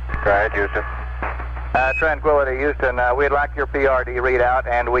 Go ahead, Houston. Tranquility, Houston, we'd like your PRD readout,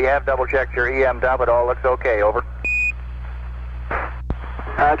 and we have double-checked your EM dump. It all looks okay, over.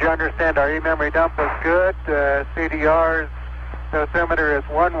 How'd you understand our E-memory dump was good? CDR's dosimeter is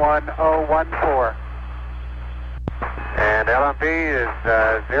 11014. And LMP is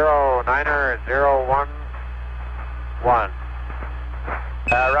 09011.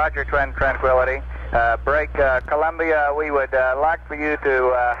 Roger, Tranquility. Break Columbia, we would like for you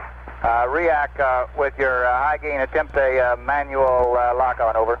to react with your high gain, attempt a manual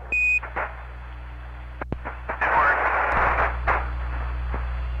lock-on, over.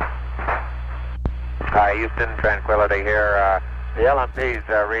 Hi, Houston, Tranquility here. The LMP's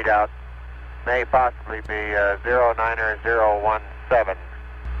readout may possibly be 09017.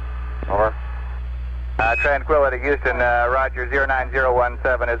 Over. Tranquility, Houston, Roger,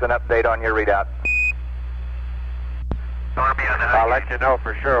 09017 is an update on your readout. I'll let you know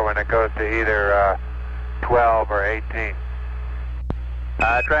for sure when it goes to either 12 or 18.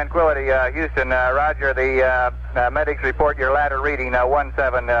 Tranquility, Houston, Roger, the medics report your ladder reading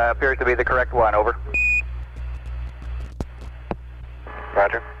 17 appears to be the correct one, over.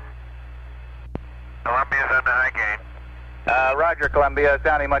 Roger. Columbia's on the high gain. Roger, Columbia,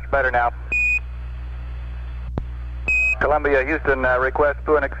 sounding much better now. Columbia, Houston, request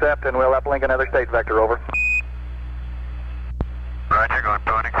Poo accept, and we'll uplink another state vector, over. Roger, going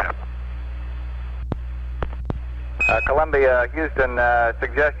Poo accept. Columbia, Houston,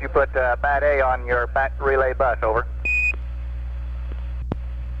 suggest you put BAT A on your BAT relay bus, over.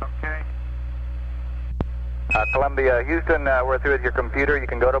 Okay. Columbia, Houston, we're through with your computer. You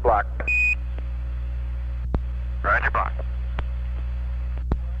can go to block. Roger, block.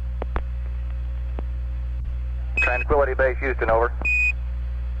 Tranquility Base, Houston, over.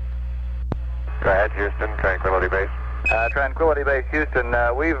 Go ahead, Houston, Tranquility Base. Tranquility Base, Houston,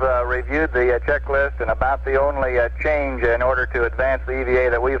 we've reviewed the checklist, and about the only change in order to advance the EVA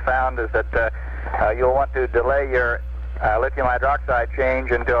that we've found is that you'll want to delay your lithium hydroxide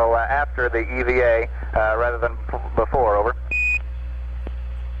change until after the EVA rather than before, over.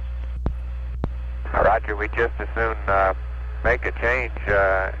 Roger, we just as soon make a change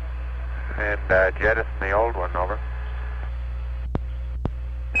and jettison the old one, over.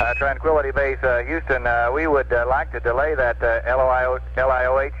 Tranquility Base, Houston, we would like to delay that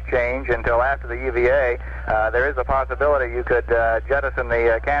LIOH change until after the EVA. There is a possibility you could jettison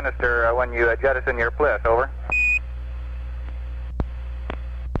the canister when you jettison your PLIS, over.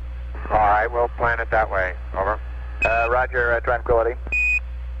 All right, we'll plan it that way, over. Roger, Tranquility.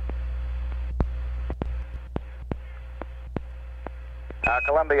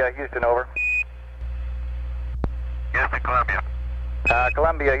 Columbia, Houston, over. Houston, Columbia.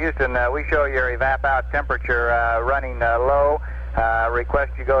 Columbia, Houston, we show your evap out temperature running low.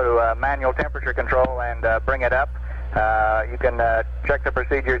 Request you go to manual temperature control and bring it up. You can check the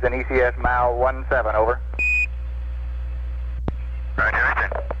procedures in ECS MAL 17, over. Roger,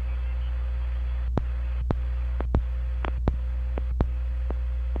 Houston.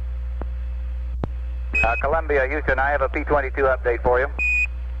 Columbia, Houston, I have a P-22 update for you.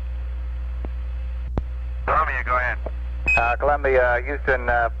 Columbia, go ahead. Columbia, Houston,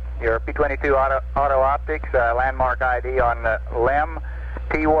 your P-22 auto optics, landmark ID on LEM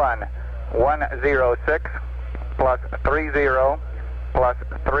T1 106 plus 30 plus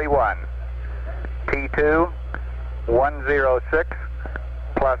 31. T2 106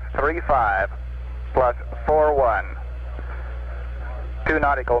 plus 35 plus 41. 2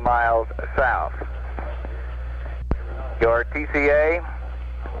 nautical miles south. Your TCA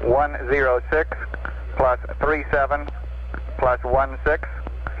 106 plus 37 plus 16.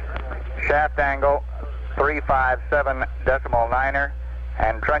 Shaft angle 357.9er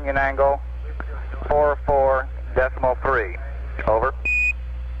and trunnion angle 44.3. Over.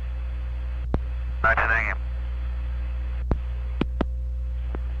 Roger, thank you.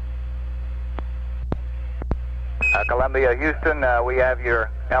 Columbia, Houston, we have your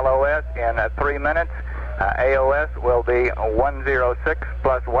LOS in 3 minutes. AOS will be 106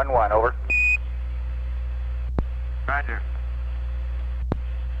 plus 11, over. Roger.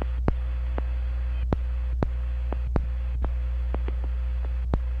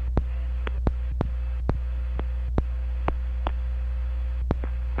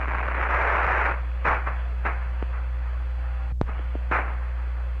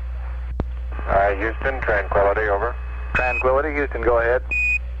 Houston, Tranquility, over. Tranquility, Houston, go ahead.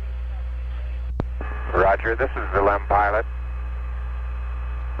 Roger, this is the LEM pilot.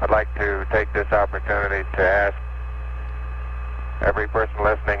 I'd like to take this opportunity to ask every person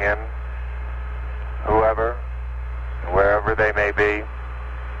listening in, whoever, wherever they may be,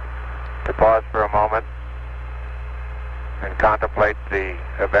 to pause for a moment and contemplate the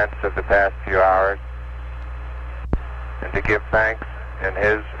events of the past few hours and to give thanks in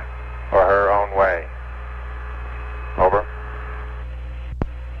his or her own way. Over.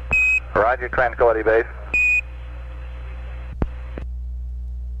 Roger, Tranquility Base.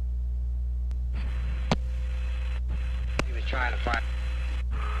 He was trying to find...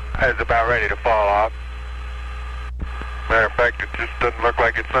 It's about ready to fall off. Matter of fact, it just doesn't look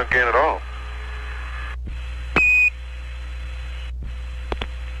like it sunk in at all.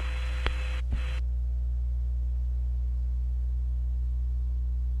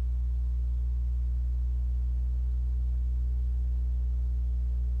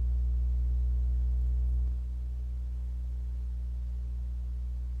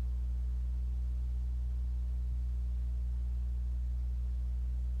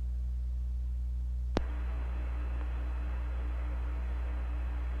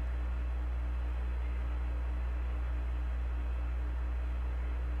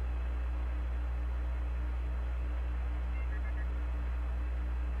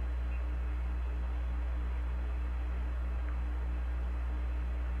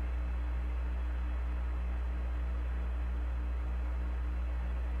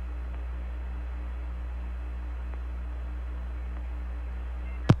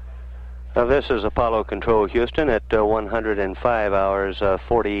 This is Apollo Control Houston at 105 hours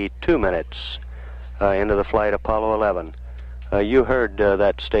 42 minutes into the flight Apollo 11. You heard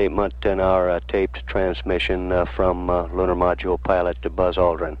that statement in our taped transmission from Lunar Module pilot Buzz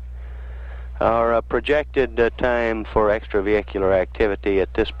Aldrin. Our projected time for extravehicular activity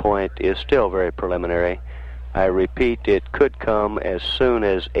at this point is still very preliminary. I repeat, it could come as soon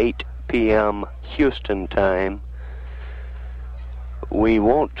as 8 p.m. Houston time. We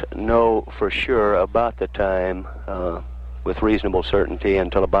won't know for sure about the time with reasonable certainty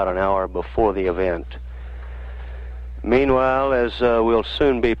until about an hour before the event. Meanwhile, as we'll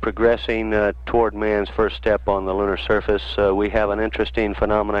soon be progressing toward man's first step on the lunar surface, we have an interesting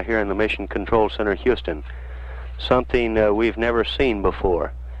phenomena here in the Mission Control Center, Houston. Something we've never seen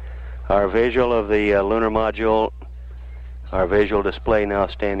before. Our visual of the lunar module, our visual display now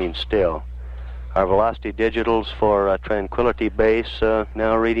standing still. Our velocity digitals for Tranquility Base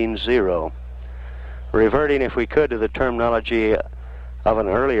now reading 0. Reverting, if we could, to the terminology of an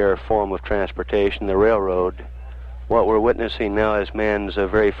earlier form of transportation, the railroad, what we're witnessing now is man's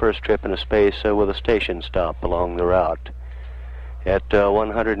very first trip into space with a station stop along the route. At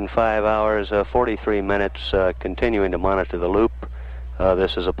 105 hours 43 minutes, continuing to monitor the loop,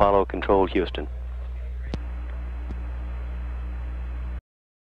 this is Apollo Control Houston.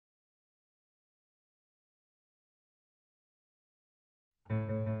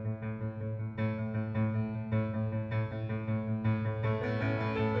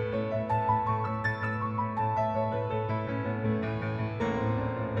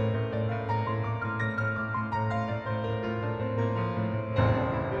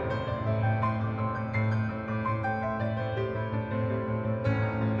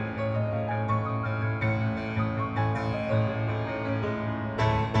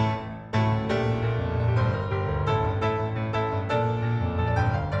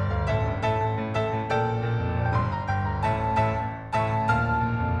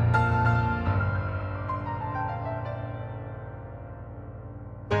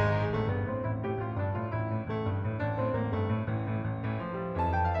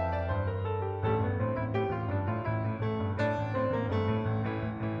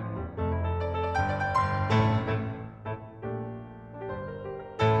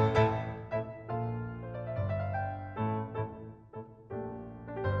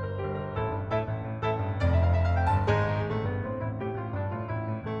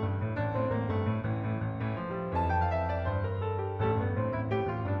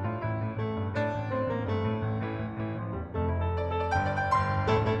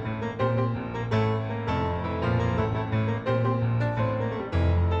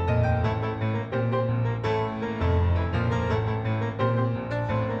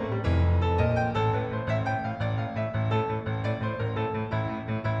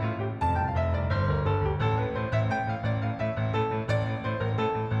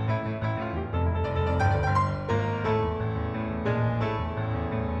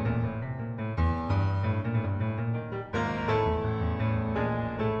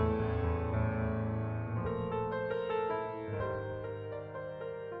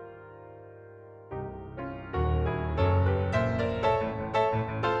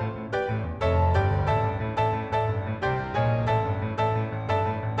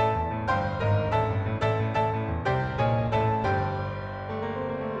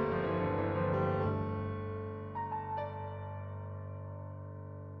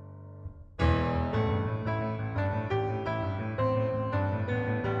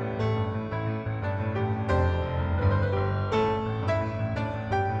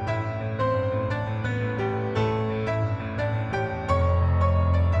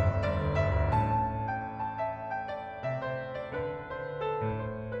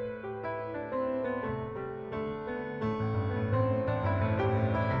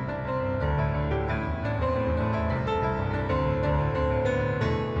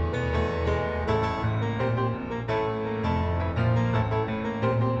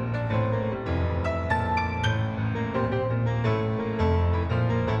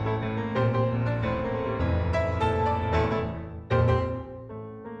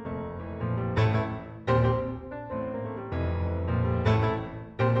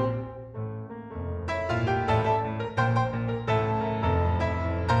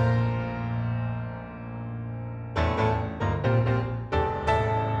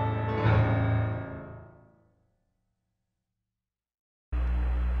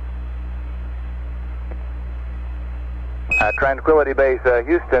 Tranquility Base,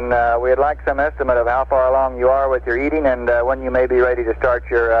 Houston, we'd like some estimate of how far along you are with your eating and when you may be ready to start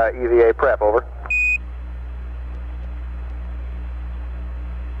your EVA prep, over.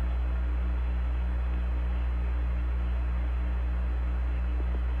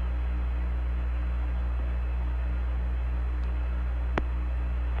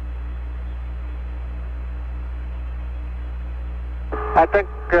 I think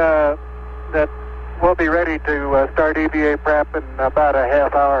that we'll be ready to start EVA prep in about a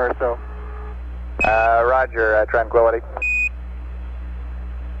half hour or so. Roger, Tranquility.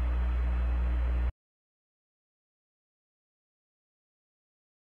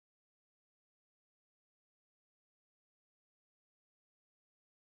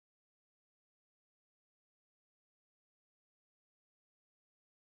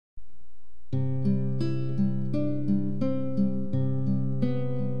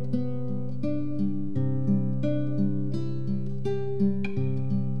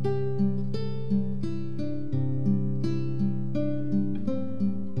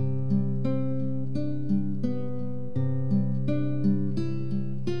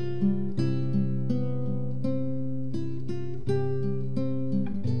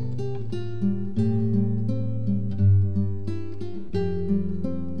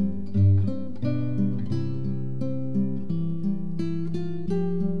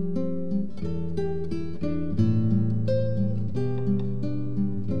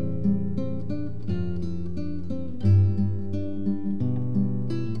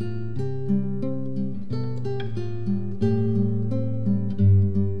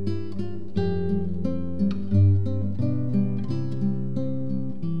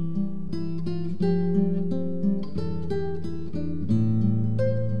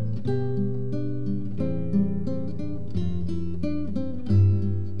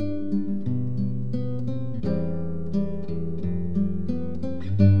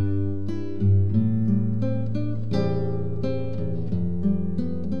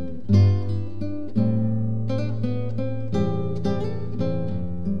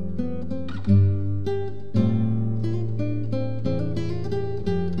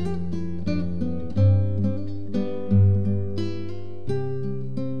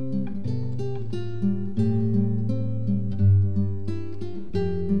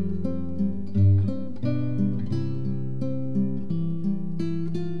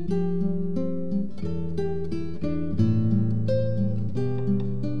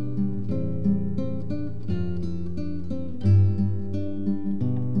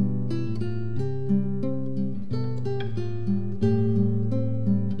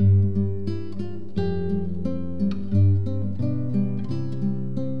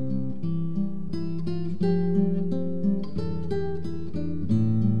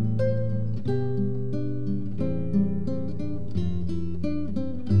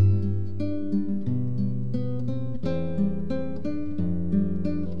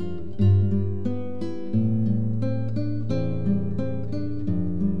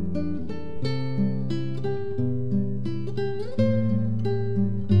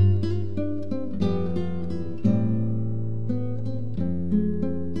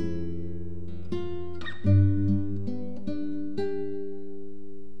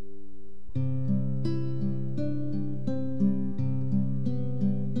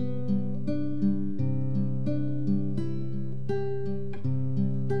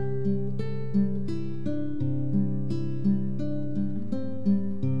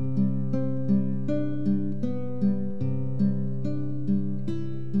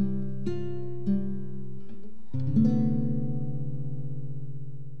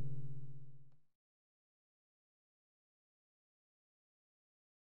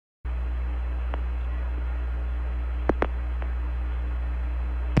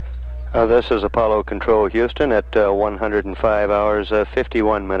 This is Apollo Control Houston at 105 hours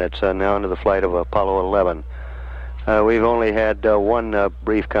 51 minutes now into the flight of Apollo 11. We've only had one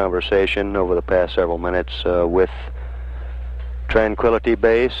brief conversation over the past several minutes with Tranquility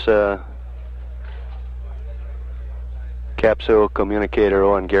Base. Capsule communicator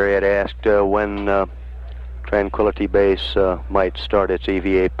Owen Gary had asked when Tranquility Base might start its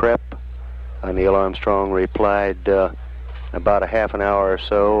EVA prep. Neil Armstrong replied about a half an hour or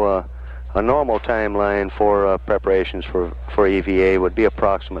so. A normal timeline for preparations for EVA would be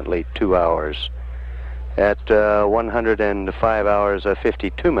approximately 2 hours. At 105 hours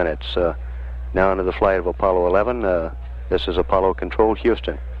 52 minutes now into the flight of Apollo 11, this is Apollo Control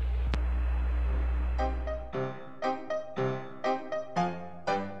Houston.